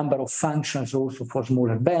have a number of functions also for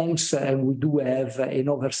smaller banks, and we do have an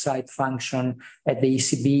oversight function at the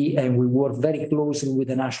ECB, and we work very closely with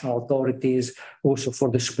the national authorities also for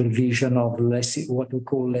the supervision of what we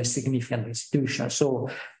call less significant institutions. So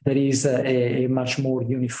there is a much more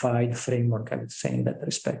unified framework, I would say, in that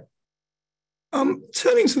respect.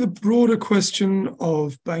 Turning to the broader question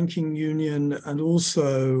of banking union and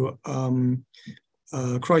also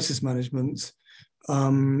crisis management,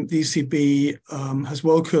 the ECB has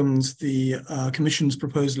welcomed the Commission's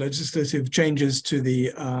proposed legislative changes to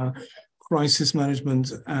the crisis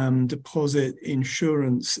management and deposit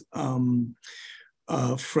insurance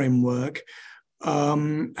framework.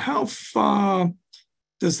 How far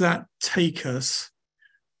does that take us?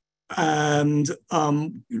 And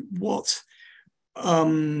how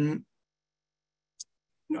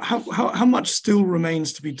much still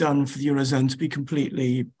remains to be done for the Eurozone to be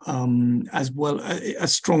completely as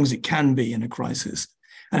strong as it can be in a crisis?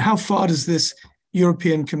 And how far does this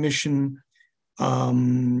European Commission,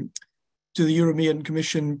 do the European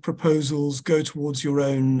Commission proposals go towards your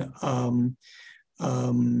own,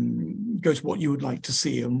 go to what you would like to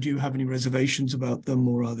see? And do you have any reservations about them,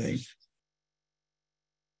 or are they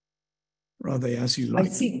as you like? I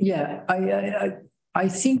think, I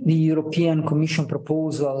think the European Commission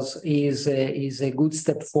proposals is a good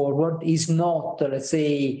step forward. Is not, let's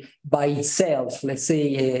say, by itself, let's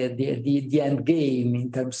say, the end game in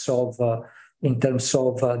terms of the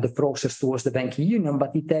process towards the banking union,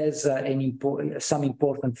 but it has some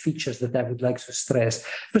important features that I would like to stress.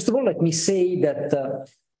 First of all, let me say that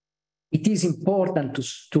it is important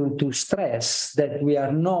to stress that we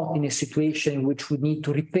are not in a situation in which we need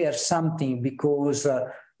to repair something because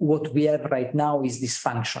what we have right now is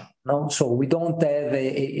dysfunctional. No? So we don't have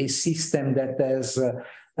a system that has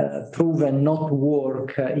proven not to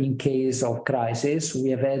work in case of crisis. We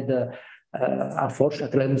have had,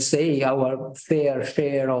 unfortunately, let's say, our fair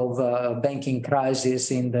share of banking crisis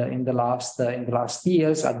in the last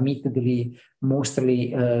years. Admittedly,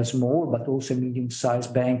 mostly small, but also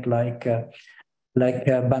medium-sized bank like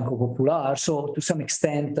Banco Popular. So to some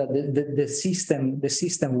extent, the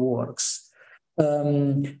system works.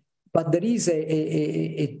 But there is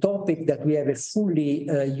a topic that we have a fully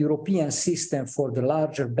European system for the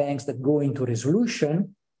larger banks that go into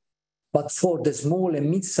resolution, but for the small and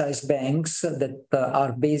mid-sized banks that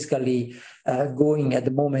are basically going at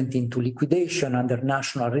the moment into liquidation under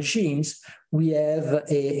national regimes, we have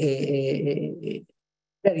a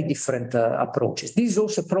very different approaches. This is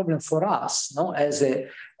also a problem for us, no, as a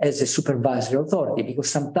supervisory authority,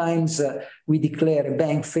 because sometimes we declare a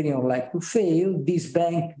bank failing or like to fail. This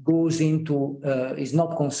bank goes into is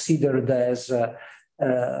not considered as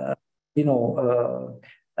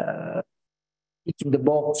ticking the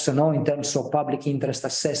box, in terms of public interest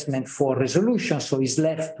assessment for resolution, so is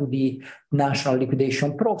left to the national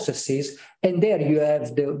liquidation processes. And there you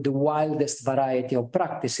have the wildest variety of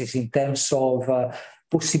practices in terms of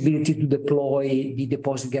possibility to deploy the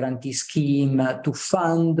deposit guarantee scheme to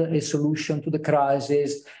fund a solution to the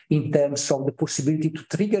crisis, in terms of the possibility to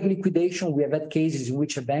trigger liquidation. We have had cases in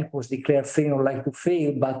which a bank was declared failing or like to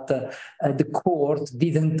fail, but the court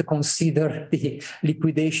didn't consider the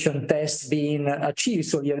liquidation test being achieved.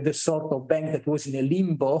 So you have the sort of bank that was in a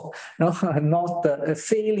limbo, not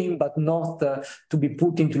failing, but not to be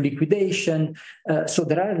put into liquidation. So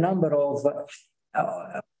there are a number of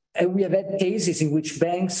and we have had cases in which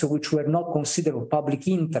banks which were not considered of public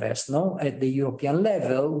interest at the European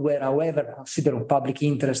level were, however, considered of public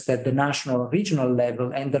interest at the national or regional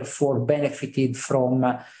level, and therefore benefited from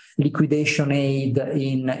liquidation aid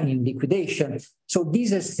in liquidation. So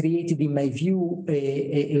this has created, in my view,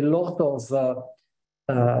 a lot of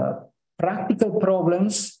practical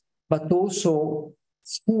problems, but also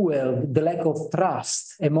fueled the lack of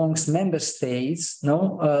trust amongst member states,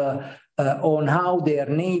 on how their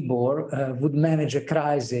neighbor would manage a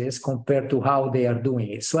crisis compared to how they are doing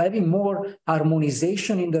it. So having more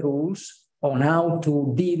harmonization in the rules on how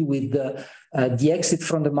to deal with the exit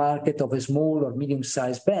from the market of a small or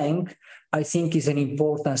medium-sized bank, I think is an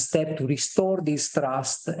important step to restore this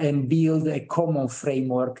trust and build a common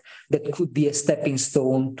framework that could be a stepping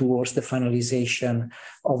stone towards the finalization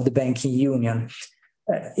of the banking union.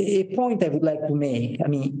 A point I would like to make, I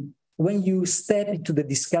mean, when you step into the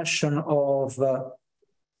discussion of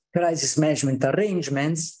crisis management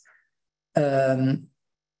arrangements,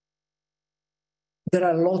 there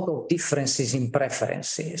are a lot of differences in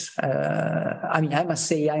preferences. I mean, I must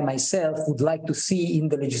say, I myself would like to see in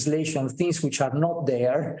the legislation things which are not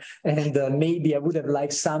there, and maybe I would have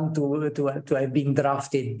liked some to have been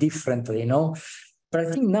drafted differently, But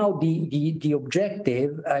I think now the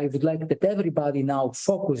objective, I would like that everybody now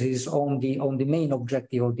focuses on the main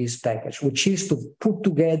objective of this package, which is to put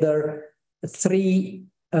together three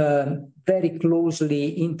very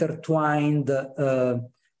closely intertwined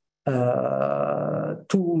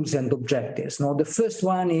tools and objectives. Now, the first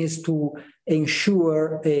one is to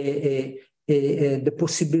ensure the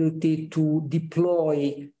possibility to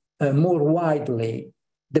deploy more widely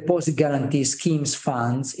deposit guarantee schemes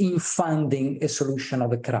funds in funding a solution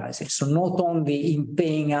of a crisis. So not only in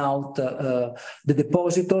paying out the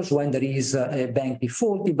depositors when there is a bank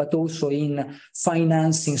defaulting, but also in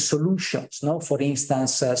financing solutions, for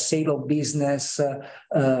instance, sale of business,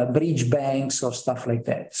 bridge banks or stuff like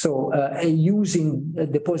that. So using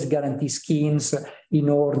deposit guarantee schemes in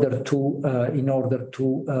order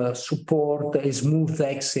to support a smooth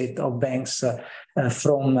exit of banks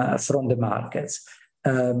from the markets.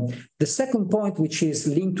 The second point, which is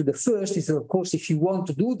linked to the first, is that, of course, if you want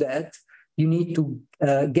to do that, you need to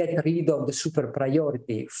get rid of the super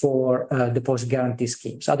priority for deposit guarantee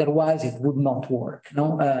schemes. Otherwise, it would not work.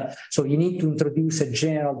 So you need to introduce a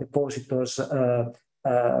general depositors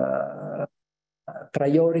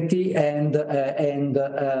priority and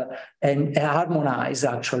harmonize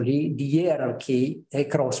actually the hierarchy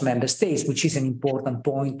across member states, which is an important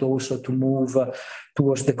point also to move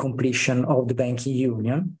towards the completion of the banking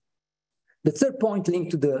union. The third point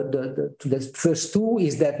linked to the first two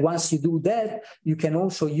is that once you do that, you can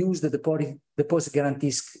also use the deposit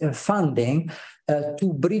guarantees funding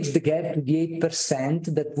to bridge the gap to the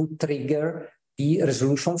 8% that would trigger the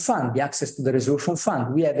resolution fund, the access to the resolution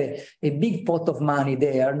fund. We have a big pot of money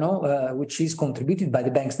there, which is contributed by the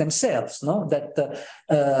banks themselves, that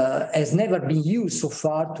has never been used so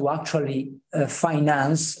far to actually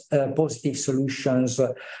finance positive solutions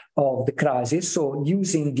of the crisis. So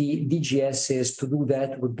using the DGSs to do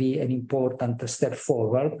that would be an important step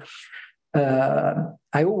forward.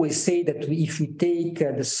 I always say that if we take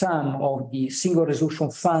the sum of the single resolution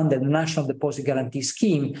fund and the national deposit guarantee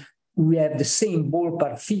scheme, we have the same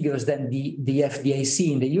ballpark figures than the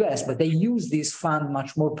FDIC in the US, but they use this fund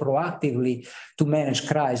much more proactively to manage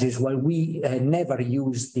crises, while we never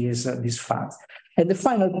use these funds. And the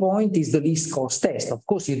final point is the least cost test. Of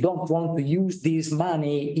course, you don't want to use this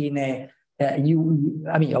money in a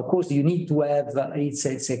of course, you need to have,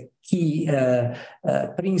 it's a key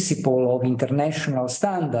principle of international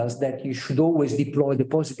standards that you should always deploy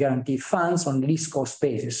deposit guarantee funds on least cost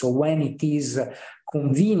basis. So when it is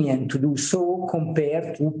convenient to do so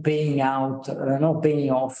compared to paying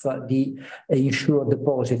off the insured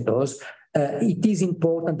depositors, it is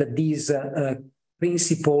important that these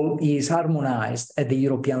principle is harmonized at the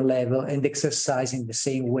European level and exercised in the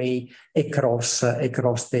same way across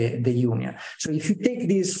the union. So if you take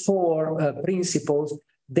these four principles,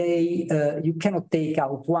 you cannot take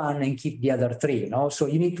out one and keep the other three. So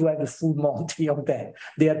you need to have a full Monty of them.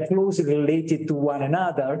 They are closely related to one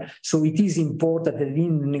another. So it is important that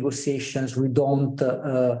in negotiations we don't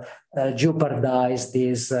jeopardize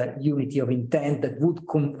this unity of intent that would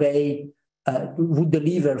would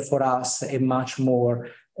deliver for us a much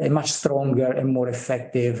stronger and more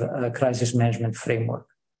effective crisis management framework.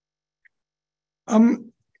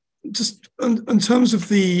 Just in terms of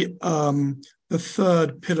the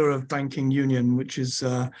third pillar of banking union, which is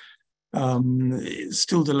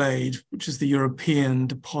still delayed, which is the European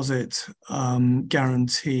deposit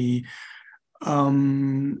guarantee.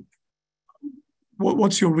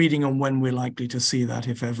 What's your reading on when we're likely to see that,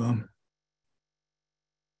 if ever?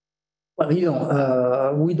 Well,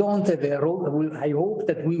 we don't have a road. I hope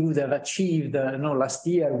that we would have achieved, last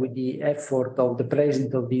year with the effort of the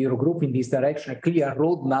president of the Eurogroup in this direction, a clear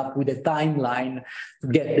roadmap with a timeline to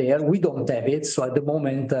get there. We don't have it, so at the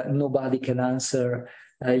moment, nobody can answer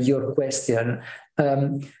your question.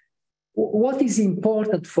 what is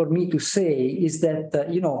important for me to say is that,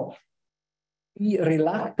 the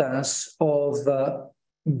reluctance of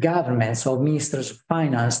governments, of ministers of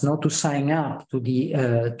finance, not to sign up to the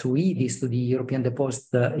to EDIS, to the European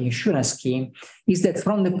Deposit Insurance Scheme, is that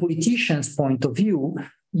from the politician's point of view,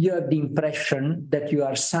 you have the impression that you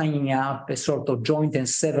are signing up a sort of joint and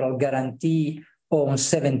several guarantee on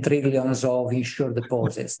 7 trillion of insured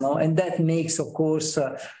deposits. No? And that makes, of course,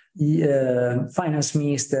 finance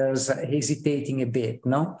ministers hesitating a bit.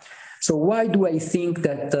 No? So why do I think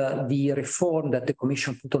that the reform that the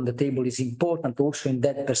Commission put on the table is important also in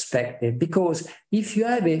that perspective? Because if you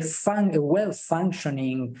have a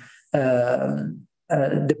well-functioning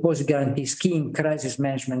deposit guarantee scheme crisis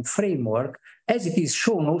management framework, as it is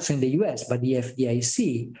shown also in the US by the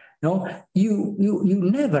FDIC, you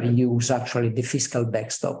never use actually the fiscal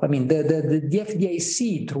backstop. I mean, the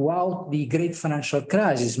FDIC throughout the great financial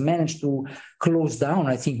crisis managed to close down,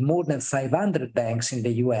 I think, more than 500 banks in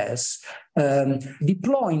the US,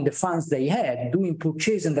 deploying the funds they had, doing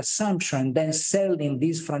purchase and assumption, then selling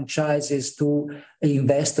these franchises to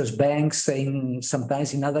investors, banks,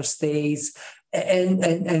 sometimes in other states, and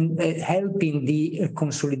helping the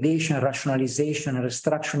consolidation, rationalization, and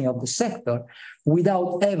restructuring of the sector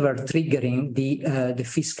without ever triggering the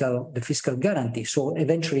fiscal guarantee. So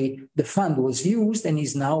eventually the fund was used and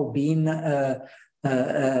is now being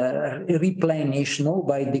replenished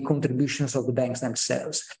by the contributions of the banks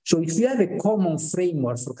themselves. So if you have a common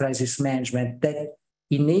framework for crisis management that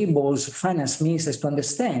enables finance ministers to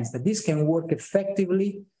understand that this can work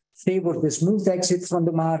effectively, favor the smooth exit from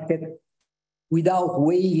the market without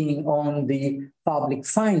weighing on the public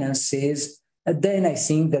finances, then I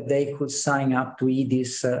think that they could sign up to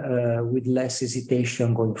EDIS with less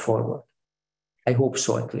hesitation going forward. I hope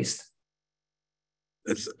so, at least.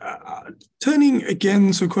 Turning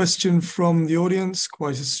again to a question from the audience,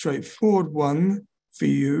 quite a straightforward one for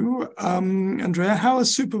you. Andrea, how are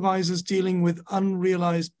supervisors dealing with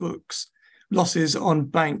unrealized losses on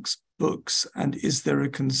banks' books, and is there a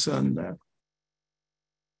concern there?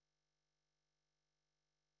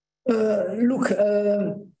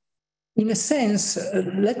 In a sense,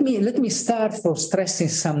 let me start for stressing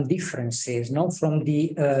some differences, from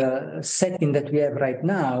the setting that we have right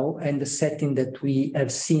now and the setting that we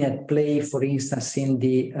have seen at play, for instance, in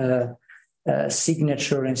the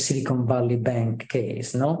Signature and Silicon Valley Bank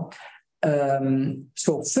case. So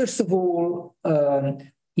first of all,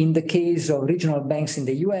 in the case of regional banks in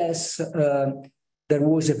the US, there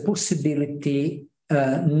was a possibility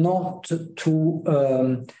not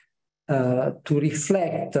to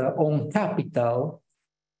reflect on capital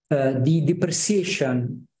the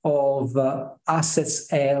depreciation of assets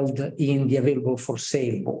held in the available for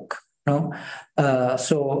sale book. So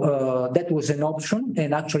that was an option,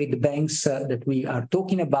 and actually the banks that we are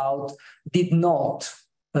talking about did not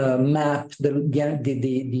map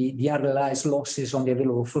the unrealized losses on the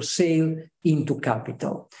available for sale into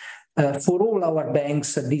capital. For all our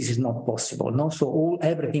banks, this is not possible. So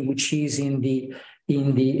everything which is in the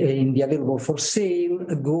available for sale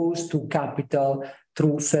goes to capital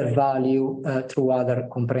through fair value, through other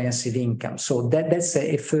comprehensive income. So that's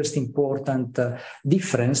a first important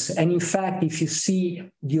difference. And in fact, if you see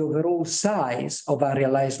the overall size of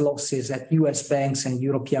unrealized losses at US banks and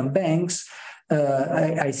European banks,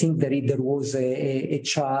 I think that there was a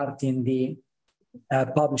chart in the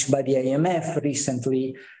published by the IMF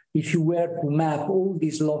recently. If you were to map all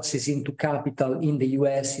these losses into capital in the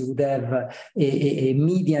US, you would have a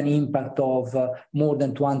median impact of more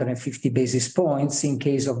than 250 basis points. In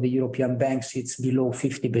case of the European banks, it's below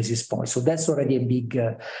 50 basis points. So that's already a big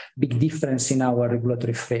difference in our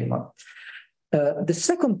regulatory framework. The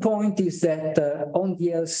second point is that on the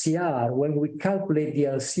LCR, when we calculate the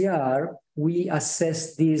LCR, we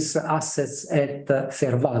assess these assets at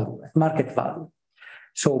fair value, at market value.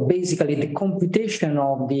 So basically, the computation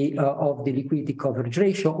of the liquidity coverage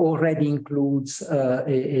ratio already includes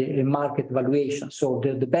a market valuation. So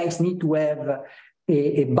the banks need to have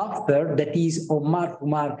a buffer that is on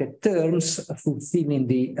mark-to-market terms, fulfilling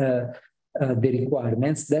the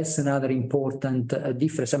requirements. That's another important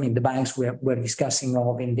difference. I mean, the banks we're discussing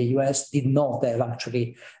of in the US did not have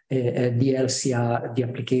actually the LCR, the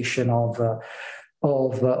application of the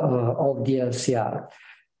LCR.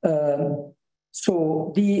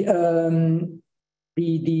 So the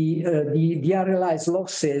unrealized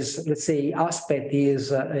losses, let's say, aspect is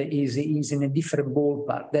in a different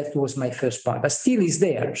ballpark. That was my first part, but still is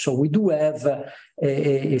there. So we do have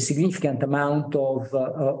a significant amount of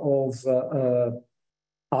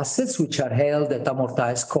assets which are held at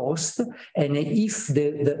amortized cost, and if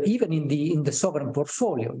even in the sovereign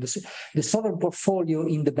portfolio, the sovereign portfolio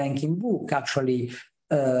in the banking book actually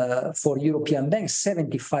for European banks,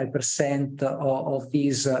 75% of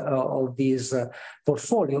these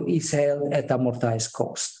portfolio is held at amortized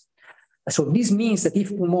cost. So this means that if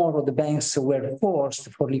tomorrow the banks were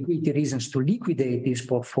forced for liquidity reasons to liquidate this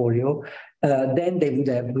portfolio, then they would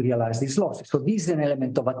have realized these losses. So this is an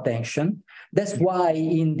element of attention. That's why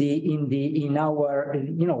in our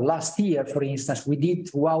last year, for instance, we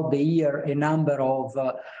did throughout the year a number of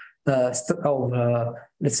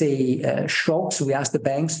let's say shocks. We asked the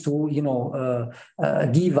banks to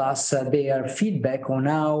give us their feedback on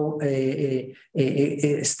how a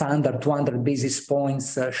standard 200 basis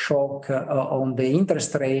points shock on the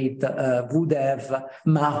interest rate would have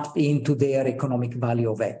mapped into their economic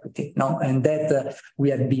value of equity. No, and that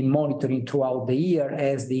we have been monitoring throughout the year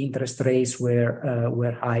as the interest rates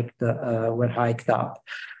were hiked up.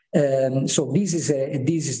 So this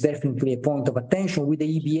is definitely a point of attention. With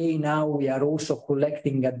the EBA now, we are also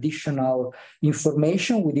collecting additional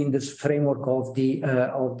information within this framework of the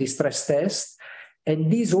stress test,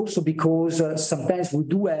 and this also because sometimes we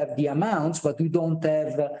do have the amounts, but we don't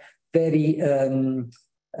have very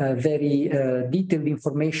detailed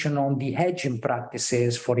information on the hedging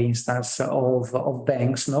practices, for instance, of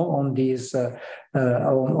banks, on these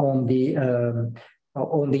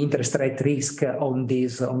on the interest rate risk on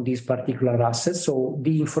these particular assets. So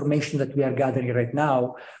the information that we are gathering right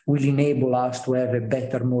now will enable us to have a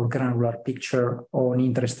better, more granular picture on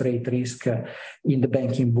interest rate risk in the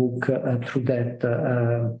banking book through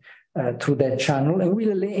that channel, and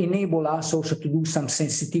will enable us also to do some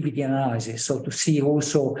sensitivity analysis. So to see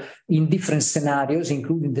also in different scenarios,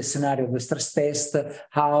 including the scenario of the stress test,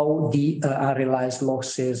 how the unrealized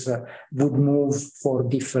losses would move for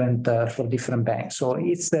different banks. So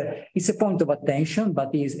it's a point of attention,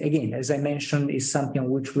 but is, again, as I mentioned, is something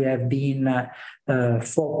which we have been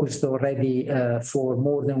focused already for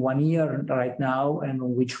more than 1 year right now, and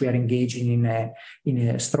on which we are engaging in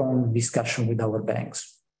a strong discussion with our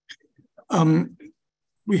banks.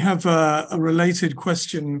 We have a related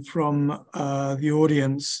question from the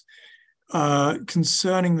audience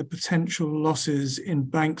concerning the potential losses in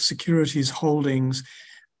bank securities holdings.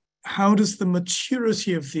 How does the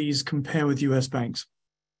maturity of these compare with US banks?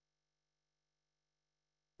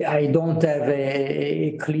 I don't have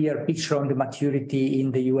a clear picture on the maturity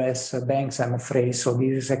in the US banks, I'm afraid. So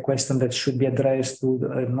this is a question that should be addressed to the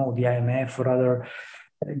IMF or other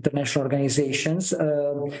international organizations.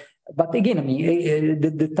 But again, I mean,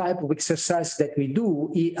 the type of exercise that we do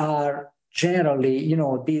are generally,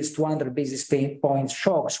 these 200 basis points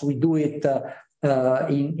shocks. We do it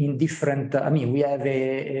in different. I mean, we have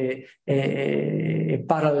a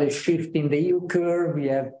parallel shift in the yield curve. We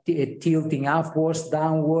have a tilting upwards,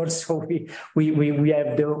 downwards. So we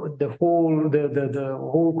have the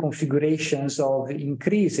whole configurations of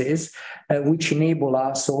increases, which enable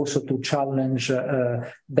us also to challenge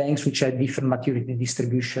banks which have different maturity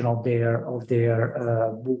distribution of their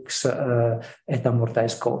books at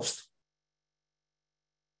amortized cost.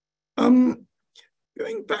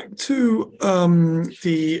 Going back to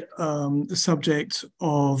the subject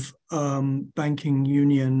of banking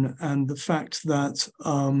union and the fact that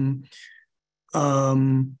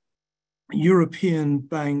European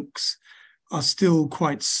banks are still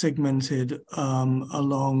quite segmented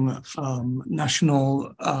along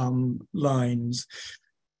national lines.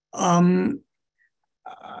 When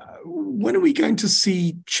are we going to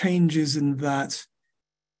see changes in that?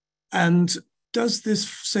 And does this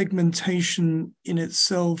segmentation in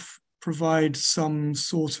itself provide some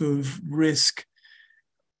sort of risk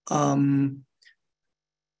back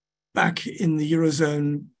in the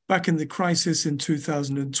Eurozone, back in the crisis in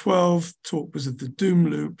 2012? Talk was of the doom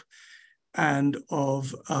loop and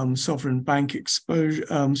of sovereign bank exposure,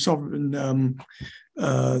 the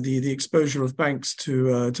exposure of banks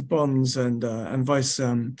to bonds and vice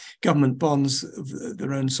government bonds of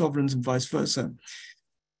their own sovereigns and vice versa.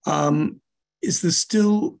 Is there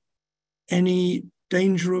still any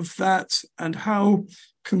danger of that? And how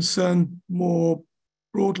concerned more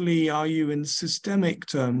broadly are you in systemic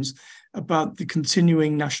terms about the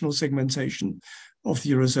continuing national segmentation of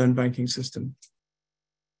the Eurozone banking system?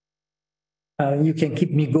 You can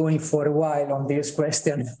keep me going for a while on this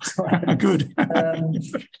question. Good.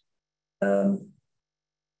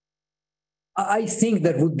 I think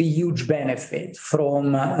there would be huge benefit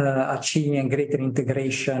from achieving greater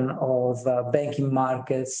integration of banking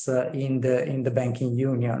markets in the banking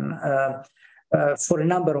union. for a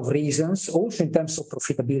number of reasons, also in terms of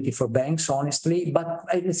profitability for banks, honestly. But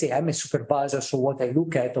let's say I'm a supervisor, so what I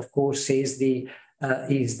look at, of course, is the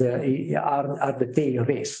tail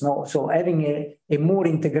risks. No, so having a more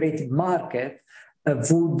integrated market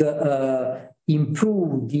would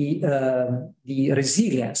improve the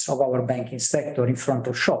resilience of our banking sector in front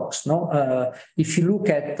of shocks. No, if you look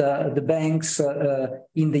at the banks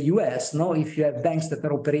in the US, no, if you have banks that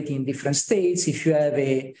are operating in different states, if you have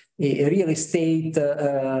a real estate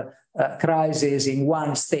crisis in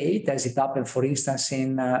one state, as it happened, for instance,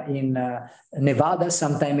 in Nevada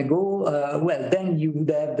some time ago, well, then you would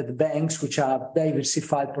have the banks which are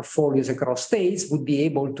diversified portfolios across states would be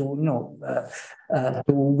able to,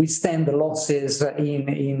 to withstand the losses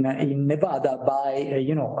in Nevada by,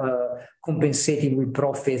 compensating with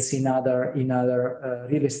profits in other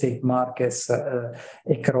real estate markets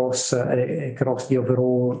across the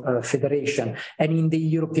overall federation. And in the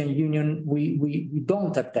European Union, we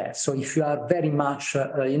don't have that. So if you are very much,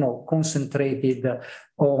 concentrated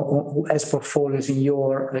as portfolios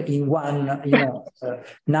in one,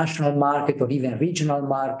 national market or even regional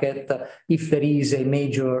market, if there is a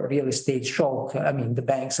major real estate shock, I mean, the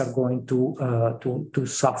banks are going to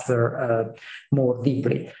suffer more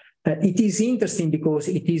deeply. It is interesting because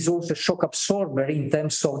it is also a shock absorber in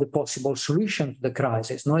terms of the possible solution to the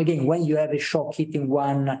crisis. Now, again, when you have a shock hitting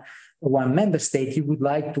one member state, you would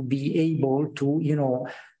like to be able to,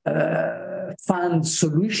 find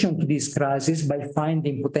solution to this crisis by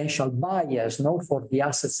finding potential buyers, for the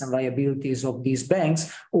assets and liabilities of these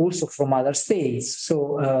banks, also from other states.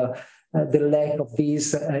 So the lack of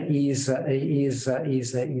this is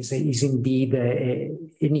indeed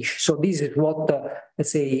an issue. So this is what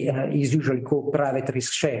let's say is usually called private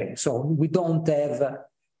risk sharing. So we don't have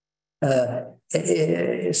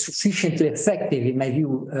sufficiently effective, in my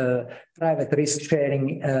view, private risk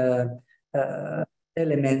sharing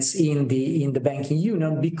elements in the banking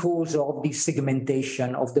union because of the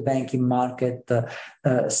segmentation of the banking market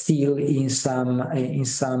still in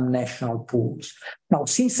some national pools. Now,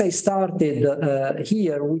 since I started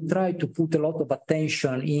here, we try to put a lot of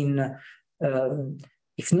attention in,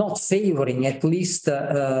 if not favoring, at least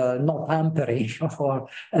not hampering or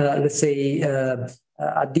let's say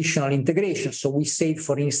additional integration. So we say,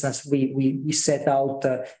 for instance, we set out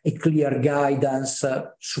a clear guidance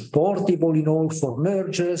supportable in all for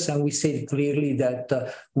mergers, and we said clearly that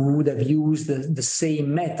we would have used the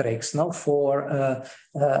same metrics for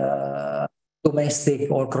domestic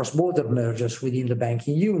or cross-border mergers within the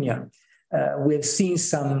banking union. We have seen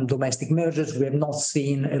some domestic mergers. We have not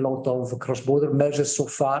seen a lot of cross-border mergers so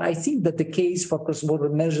far. I think that the case for cross-border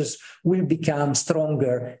mergers will become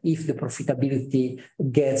stronger if the profitability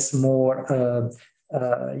gets more,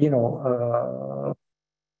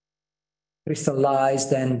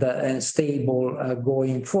 crystallized and stable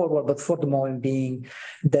going forward. But for the moment being,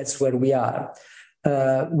 that's where we are.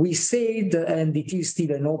 We said, and it is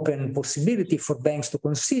still an open possibility for banks to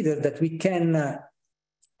consider, that we can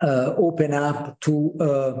open up to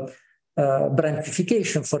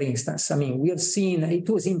branchification, for instance. I mean, we have seen, it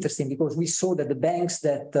was interesting because we saw that the banks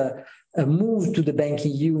that moved to the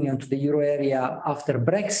banking union, to the euro area after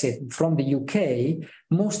Brexit from the UK,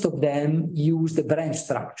 most of them used the branch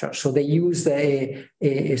structure. So they used a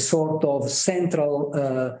sort of central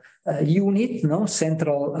unit,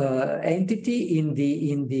 central entity in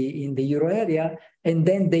the euro area, and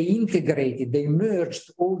then they integrated, they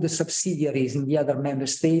merged all the subsidiaries in the other member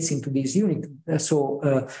states into this unit, so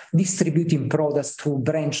distributing products through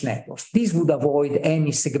branch networks. This would avoid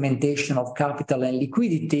any segmentation of capital and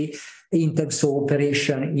liquidity in terms of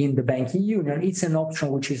operation in the banking union. It's an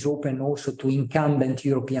option which is open also to incumbent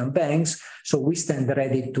European banks, so we stand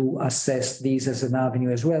ready to assess this as an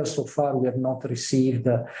avenue as well. So far, we have not received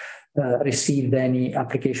any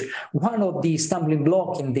application. One of the stumbling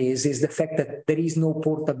blocks in this is the fact that there is no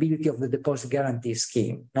portability of the deposit guarantee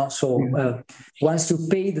scheme. So once you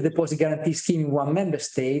pay the deposit guarantee scheme in one member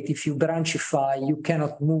state, if you branchify, you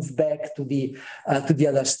cannot move back to the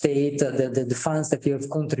other state the funds that you have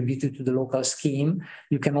contributed to the local scheme.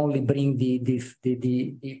 You can only bring the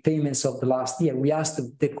payments of the last year. We asked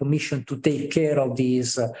the Commission to take care of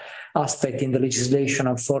these aspect in the legislation.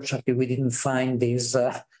 Unfortunately, we didn't find this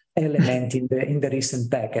element in the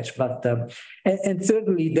recent package. But and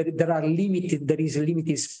thirdly, there is a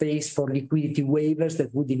limited space for liquidity waivers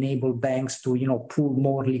that would enable banks to pool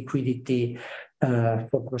more liquidity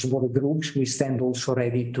for cross-border groups. We stand also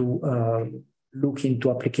ready to look into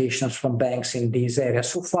applications from banks in these areas.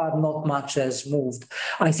 So far, not much has moved.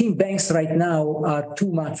 I think banks right now are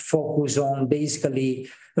too much focused on basically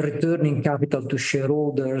returning capital to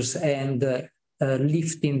shareholders and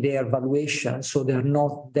lifting their valuation, so they're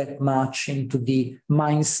not that much into the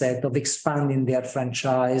mindset of expanding their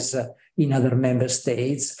franchise in other member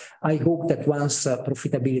states. I hope that once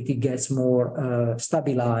profitability gets more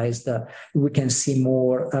stabilized, we can see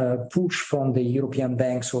more push from the European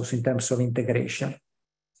banks also in terms of integration.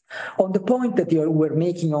 On the point that you were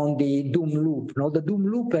making on the doom loop, no, the doom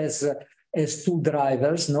loop has two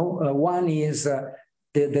drivers. No, one is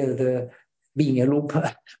the being a loop.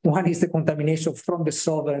 One is the contamination from the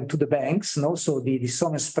sovereign to the banks. No, so the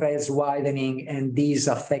sovereign spreads widening, and these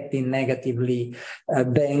affecting negatively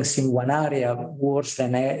banks in one area worse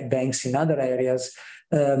than banks in other areas.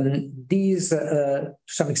 These, to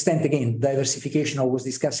some extent, again, diversification I was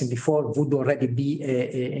discussing before would already be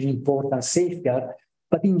an important safeguard.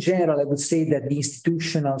 But in general, I would say that the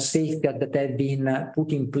institutional safeguards that have been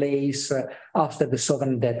put in place after the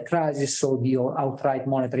sovereign debt crisis, so the outright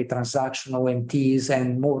monetary transaction, OMTs,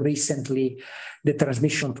 and more recently, the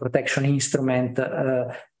transmission protection instrument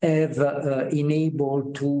have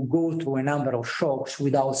enabled to go through a number of shocks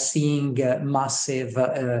without seeing massive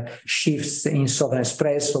shifts in sovereign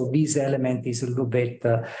spreads. So this element is a little bit,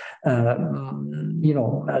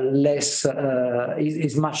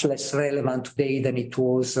 is much less relevant today than it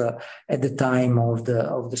was at the time of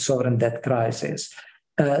the sovereign debt crisis.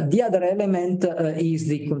 The other element is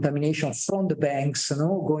the contamination from the banks,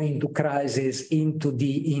 going to crisis into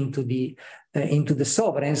the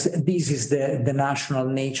sovereigns. This is the national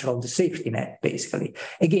nature of the safety net, basically.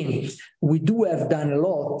 Again, we do have done a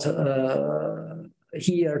lot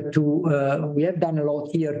here to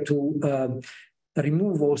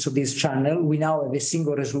remove also this channel. We now have a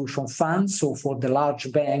single resolution fund. So for the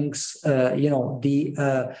large banks,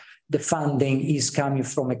 the funding is coming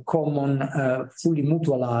from a common, fully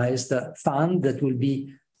mutualized fund that will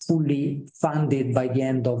be fully funded by the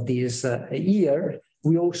end of this year.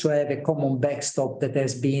 We also have a common backstop that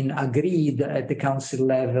has been agreed at the council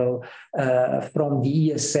level from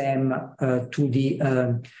the ESM to the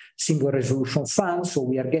single resolution fund. So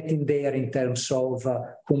we are getting there in terms of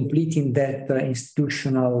completing that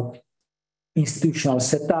institutional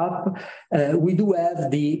setup. We do have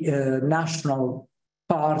the national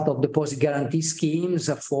part of deposit guarantee schemes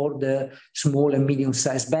for the small and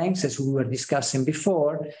medium-sized banks, as we were discussing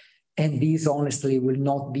before. And these honestly will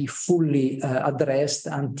not be fully addressed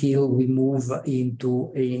until we move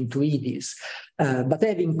into EDIS. But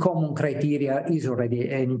having common criteria is already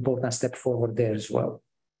an important step forward there as well.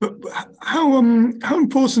 But how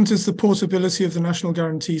important is the portability of the national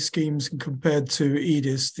guarantee schemes compared to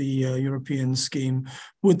EDIS, the European scheme?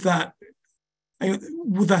 Would that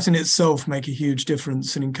in itself make a huge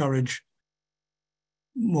difference and encourage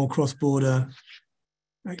more cross-border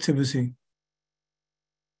activity?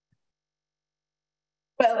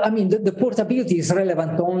 Well, I mean, the portability is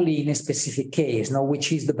relevant only in a specific case,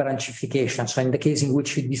 which is the branchification. So in the case in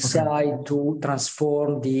which you decide to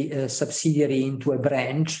transform the subsidiary into a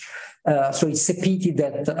branch, so it's a pity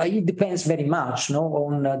that it depends very much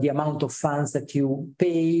on the amount of funds that you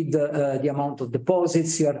paid, the amount of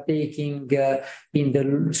deposits you are taking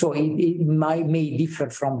so it may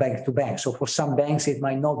differ from bank to bank. So for some banks, it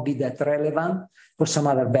might not be that relevant. For some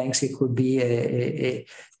other banks, it could be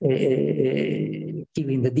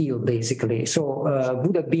killing the deal, basically. So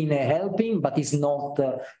would have been helping, but is not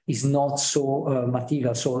so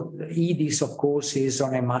material. So EDIS, of course, is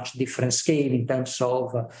on a much different scale in terms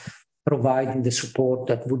of providing the support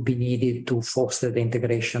that would be needed to foster the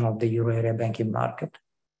integration of the euro area banking market.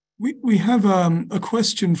 We have a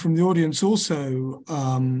question from the audience also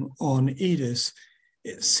on EDIS.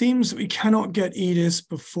 It seems that we cannot get EDIS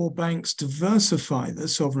before banks diversify their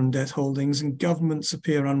sovereign debt holdings, and governments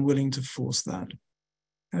appear unwilling to force that.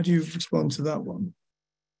 How do you respond to that one?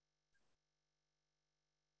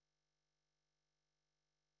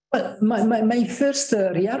 Well, my first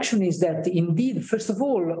reaction is that indeed, first of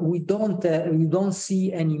all, we don't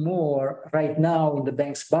see anymore right now in the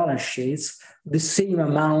bank's balance sheets the same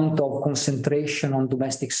amount of concentration on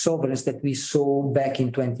domestic sovereigns that we saw back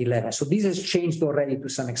in 2011. So this has changed already to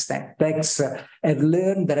some extent. Banks have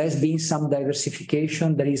learned there has been some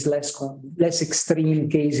diversification. There is less extreme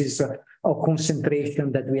cases of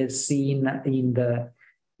concentration that we have seen in the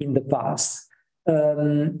past.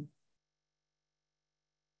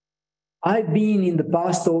 I've been in the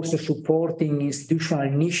past also supporting institutional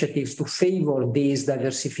initiatives to favor this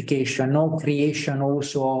diversification, creation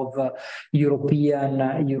also of European,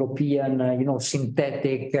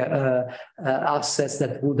 synthetic assets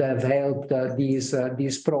that would have helped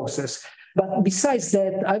this process. But besides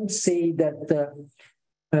that, I would say that,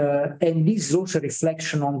 and this is also a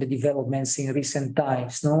reflection on the developments in recent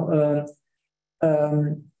times,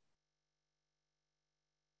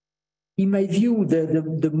 in my view,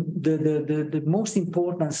 the most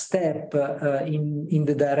important step in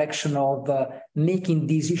the direction of making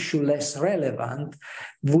this issue less relevant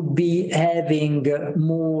would be having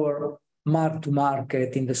more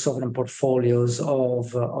mark-to-market in the sovereign portfolios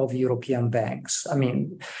of European banks. I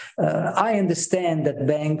mean, I understand that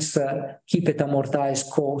banks keep at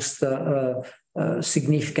amortized cost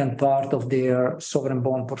significant part of their sovereign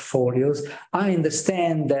bond portfolios. I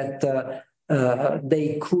understand that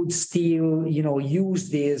they could still, use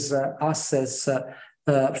these assets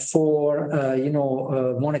for,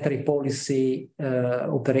 monetary policy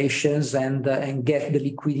operations and get the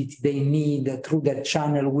liquidity they need through that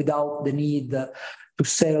channel without the need to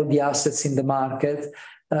sell the assets in the market.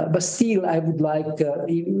 But still, I would like,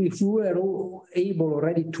 if we were able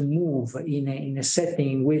already to move in a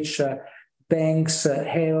setting in which banks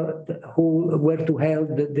were to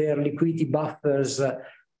hold their liquidity buffers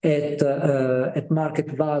at market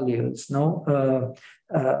values,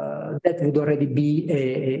 that would already be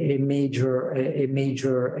a major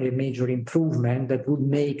improvement that would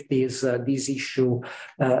make this issue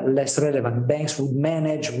less relevant. Banks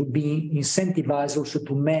would be incentivized also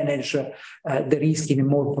to manage the risk in a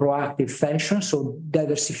more proactive fashion. So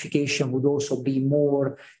diversification would also be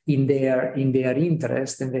more in their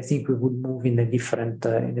interest, and I think we would move in a different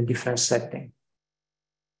setting.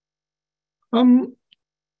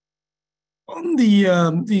 On the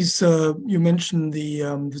you mentioned the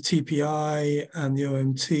TPI and the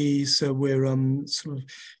OMT, so we're sort of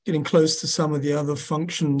getting close to some of the other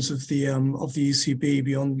functions of the ECB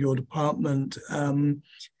beyond your department, and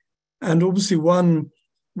obviously one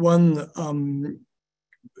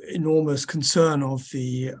enormous concern of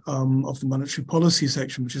the monetary policy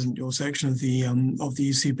section, which isn't your section of the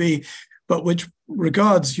ECB, but which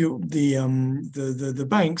regards the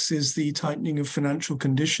banks, is the tightening of financial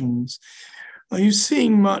conditions. Are you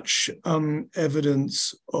seeing much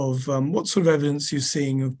evidence of what sort of evidence are you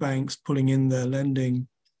seeing of banks pulling in their lending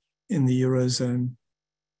in the Eurozone?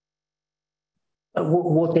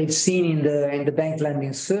 What I've seen in the bank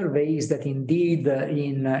lending survey is that indeed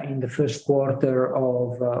in the first quarter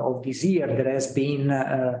of this year there has been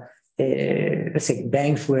let's say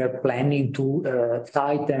banks were planning to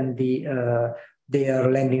tighten their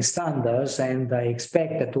lending standards, and I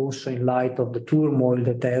expect that also in light of the turmoil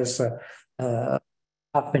that has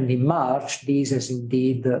happened in March, this has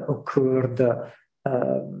indeed occurred to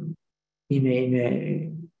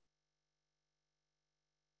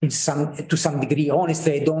some degree.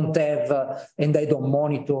 Honestly, I don't have and I don't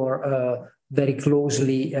monitor very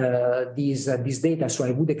closely these data, so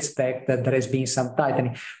I would expect that there has been some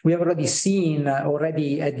tightening. We have already seen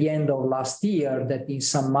at the end of last year that in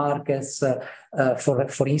some markets,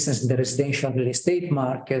 for instance, in the residential real estate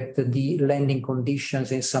market, the lending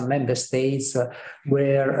conditions in some member states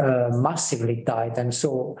were massively tightened.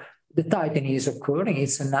 So the tightening is occurring.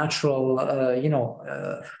 It's a natural,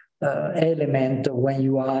 element when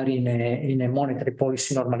you are in a monetary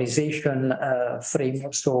policy normalization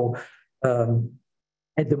framework. So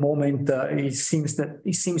at the moment, it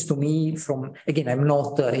seems to me again, I'm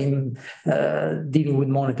not dealing with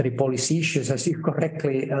monetary policy issues, as you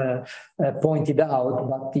correctly pointed out,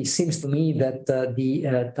 but it seems to me that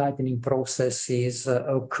the tightening process is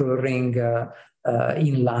occurring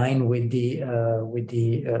in line with the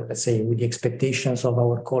let's say with the expectations of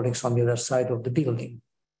our colleagues on the other side of the building.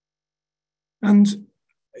 And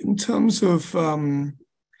in terms of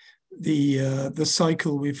the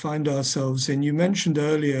cycle we find ourselves in, you mentioned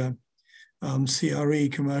earlier CRE,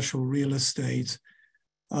 commercial real estate.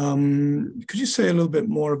 Could you say a little bit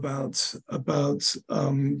more about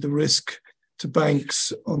the risk to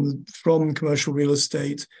banks from commercial real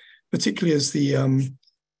estate, particularly as the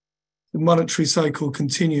monetary cycle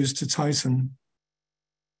continues to tighten?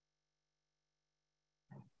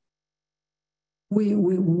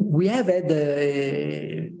 We have had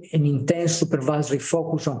an intense supervisory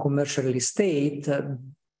focus on commercial real estate,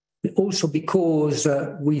 also because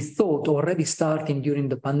we thought already starting during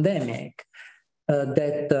the pandemic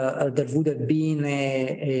that there would have been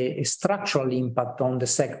a structural impact on the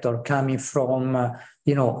sector coming from,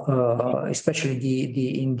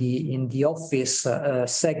 especially in the office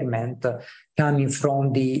segment, coming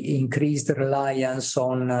from the increased reliance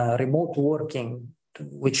on remote working,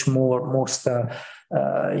 which most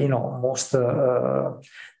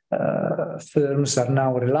firms are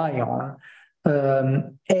now relying on,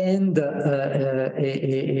 and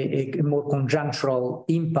a more conjunctural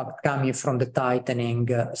impact coming from the tightening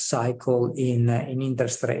cycle in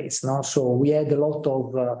interest rates. No? So we had a lot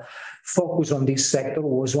of focus on this sector. It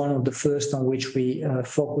was one of the first on which we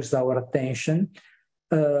focused our attention.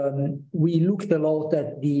 We looked a lot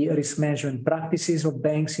at the risk management practices of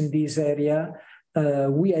banks in this area.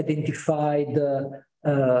 We identified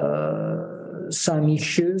some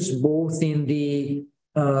issues, both in the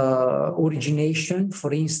origination,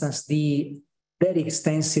 for instance, the very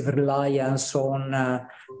extensive reliance on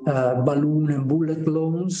balloon and bullet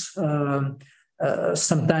loans.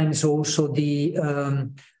 Sometimes also the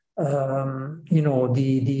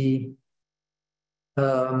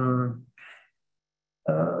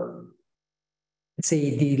let's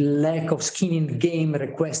say the lack of skin in the game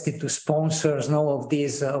requested to sponsors of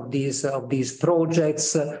these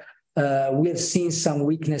projects. We have seen some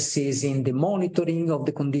weaknesses in the monitoring of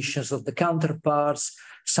the conditions of the counterparts,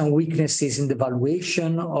 some weaknesses in the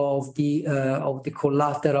valuation of the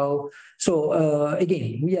collateral. So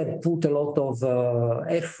again, we have put a lot of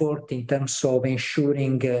effort in terms of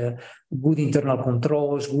ensuring good internal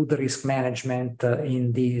controls, good risk management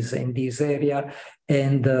in this area,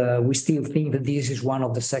 and we still think that this is one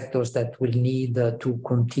of the sectors that will need to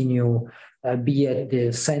continue be at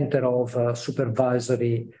the center of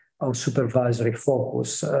supervisory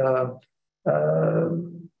focus.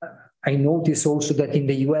 I notice also that in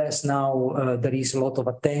the US now there is a lot of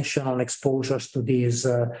attention on exposures to this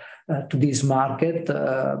market.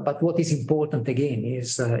 But what is important again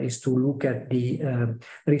is to look at the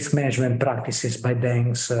risk management practices by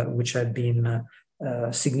banks which have been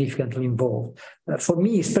significantly involved. For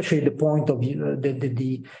me, especially the point of view,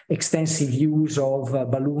 the extensive use of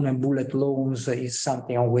balloon and bullet loans is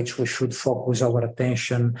something on which we should focus our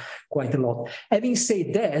attention quite a lot. Having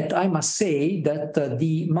said that, I must say that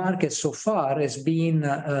the market so far has been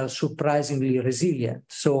surprisingly resilient.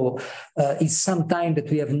 So it's some time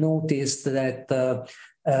that we have noticed that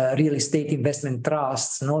real estate investment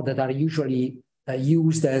trusts, that are usually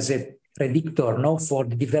used as a predictor for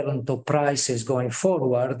the development of prices going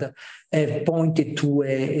forward, have pointed to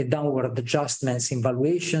a downward adjustments in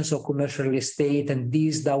valuations of commercial real estate, and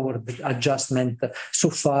this downward adjustment so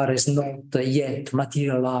far has not yet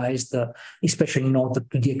materialized, especially not to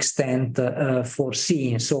the extent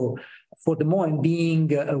foreseen. So for the moment being,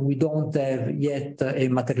 we don't have yet a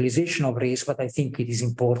materialization of risk, but I think it is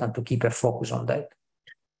important to keep a focus on that.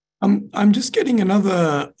 I'm just getting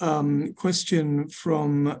another question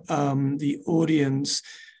from the audience.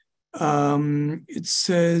 It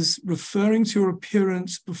says, referring to your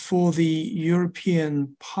appearance before the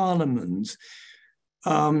European Parliament,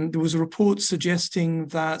 there was a report suggesting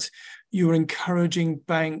that you were encouraging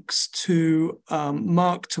banks to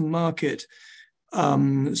mark-to-market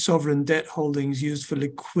sovereign debt holdings used for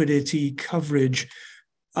liquidity coverage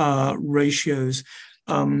ratios.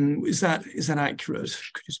 Is that accurate?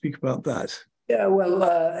 Could you speak about that? Yeah, well,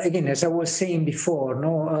 again, as I was saying before,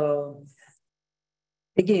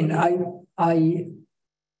 again, I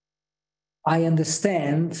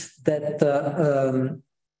understand that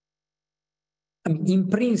in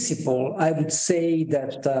principle, I would say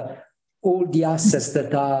that all the assets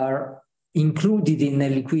that are included in the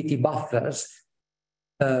liquidity buffers,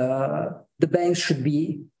 the banks should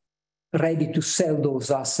be ready to sell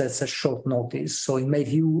those assets at short notice. So in my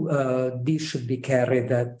view, this should be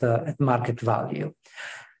carried at market value.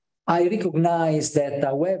 I recognize that,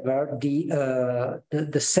 however,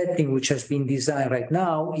 the setting which has been designed right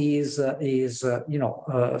now is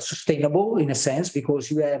sustainable in a sense,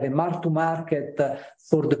 because you have a mark-to-market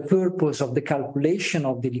for the purpose of the calculation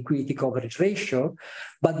of the liquidity coverage ratio,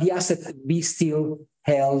 but the asset will be still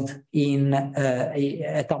held in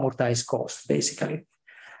at amortized cost, basically.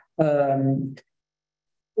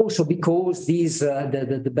 Also because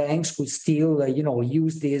the banks could still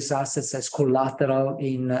use these assets as collateral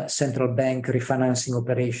in central bank refinancing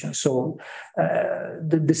operations. So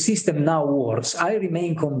the system now works. I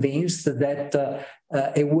remain convinced that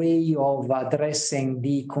a way of addressing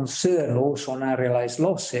the concern also on unrealized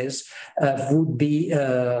losses would be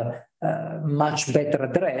much better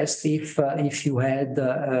addressed if you had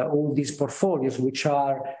all these portfolios which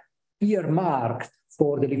are earmarked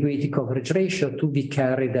for the liquidity coverage ratio to be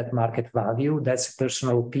carried at market value. That's a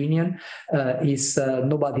personal opinion.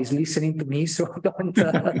 Nobody's listening to me, so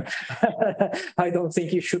I don't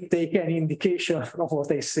think you should take any indication from what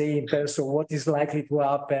I say in terms of what is likely to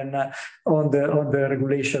happen on the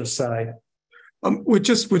regulation side. We're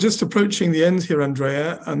just approaching the end here,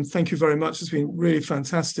 Andrea, and thank you very much. It's been really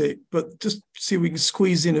fantastic. But just see if we can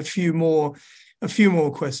squeeze in a few more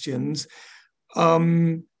questions.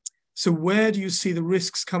 So where do you see the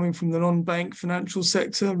risks coming from the non-bank financial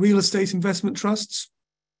sector, real estate investment trusts?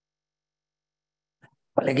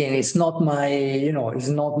 Well, again, it's not my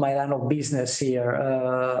line of business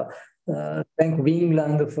here. Bank of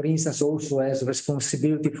England, for instance, also has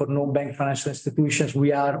responsibility for non-bank financial institutions.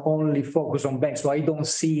 We are only focused on banks, so I don't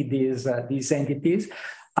see these entities.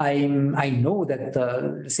 I know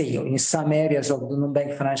that, say, in some areas of the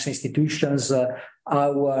non-bank financial institutions,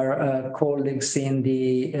 our colleagues in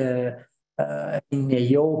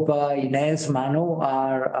EIOPA, in ESMA,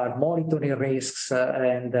 are monitoring risks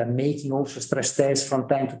and making also stress tests from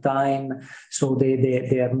time to time. So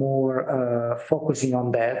they are more focusing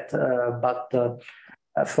on that.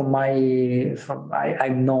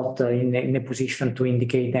 I'm not in a position to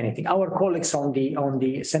indicate anything. Our colleagues on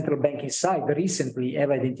the central banking side recently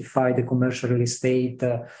have identified the commercial real estate,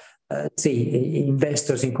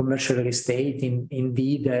 investors in commercial real estate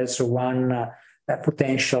indeed as one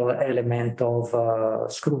potential element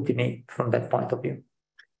of scrutiny from that point of view.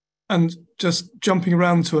 And just jumping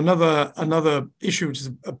around to another issue, which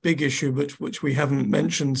is a big issue, which we haven't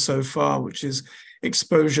mentioned so far, which is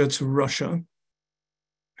exposure to Russia.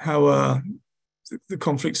 How the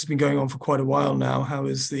conflict has been going on for quite a while now. How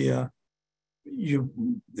is the your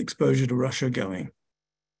exposure to Russia going?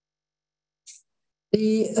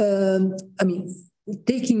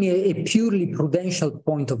 Taking a purely prudential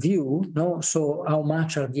point of view, so how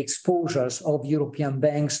much are the exposures of European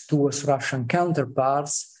banks towards Russian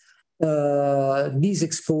counterparts? These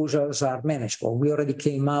exposures are manageable. We already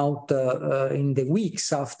came out in the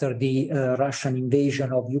weeks after the Russian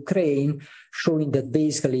invasion of Ukraine, showing that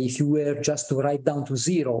basically if you were just to write down to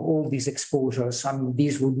zero all these exposures,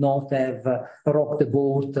 these would not have rocked the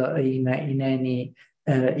boat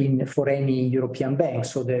for any European bank.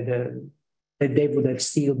 So that they would have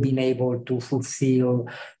still been able to fulfill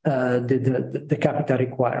the capital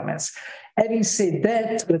requirements. Having said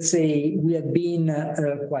that, let's say we have been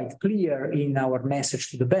quite clear in our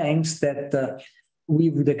message to the banks that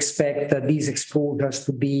we would expect these exposures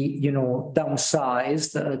to be,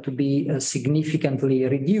 downsized, to be significantly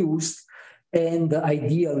reduced, and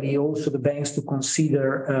ideally also the banks to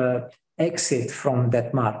consider exit from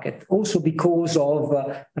that market, also because of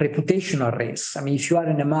reputational risks. If you are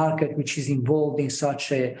in a market which is involved in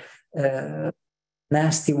such a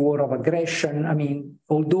nasty war of aggression,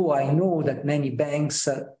 although I know that many banks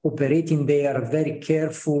operating there are very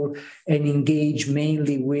careful and engage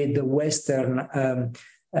mainly with the Western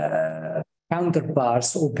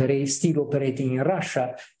counterparts still operating in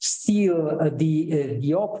Russia, still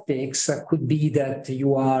the optics could be that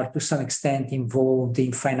you are to some extent involved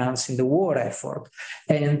in financing the war effort.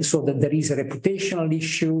 And so that there is a reputational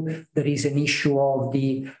issue, there is an issue of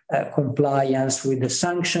the compliance with the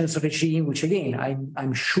sanctions regime, which again,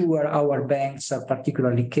 I'm sure our banks are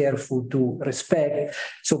particularly careful to respect.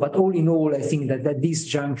 So, but all in all, I think that at this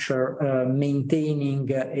juncture,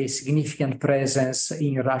 maintaining a significant presence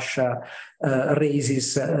in Russia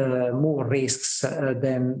raises more risks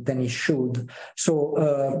than it should.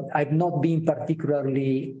 So I've not been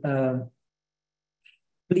particularly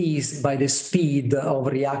pleased by the speed of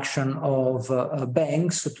reaction of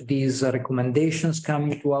banks to these recommendations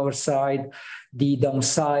coming to our side. The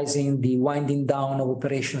downsizing, the winding down of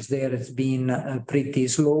operations there has been pretty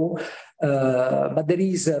slow. But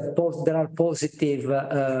there are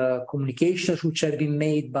positive communications which have been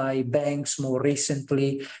made by banks more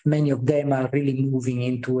recently. Many of them are really moving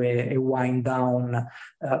into a wind down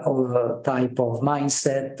type of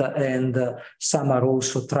mindset, and some are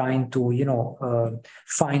also trying to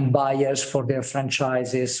find buyers for their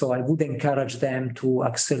franchises. So I would encourage them to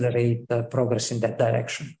accelerate progress in that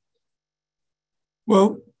direction.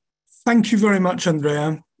 Well, thank you very much,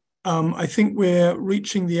 Andrea. I think we're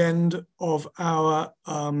reaching the end of our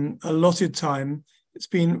allotted time. It's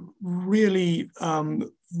been really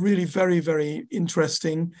very, very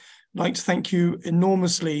interesting. I'd like to thank you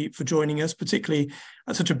enormously for joining us, particularly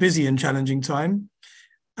at such a busy and challenging time,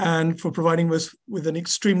 and for providing us with an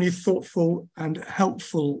extremely thoughtful and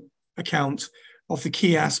helpful account of the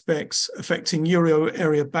key aspects affecting Euro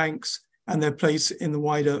area banks and their place in the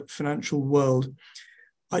wider financial world.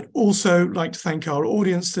 I'd also like to thank our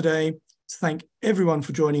audience today, to thank everyone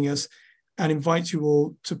for joining us, and invite you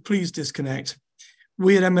all to please disconnect.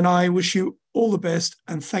 We at MNI wish you all the best,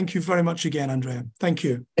 and thank you very much again, Andrea. Thank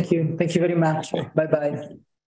you. Thank you. Thank you very much. Bye-bye.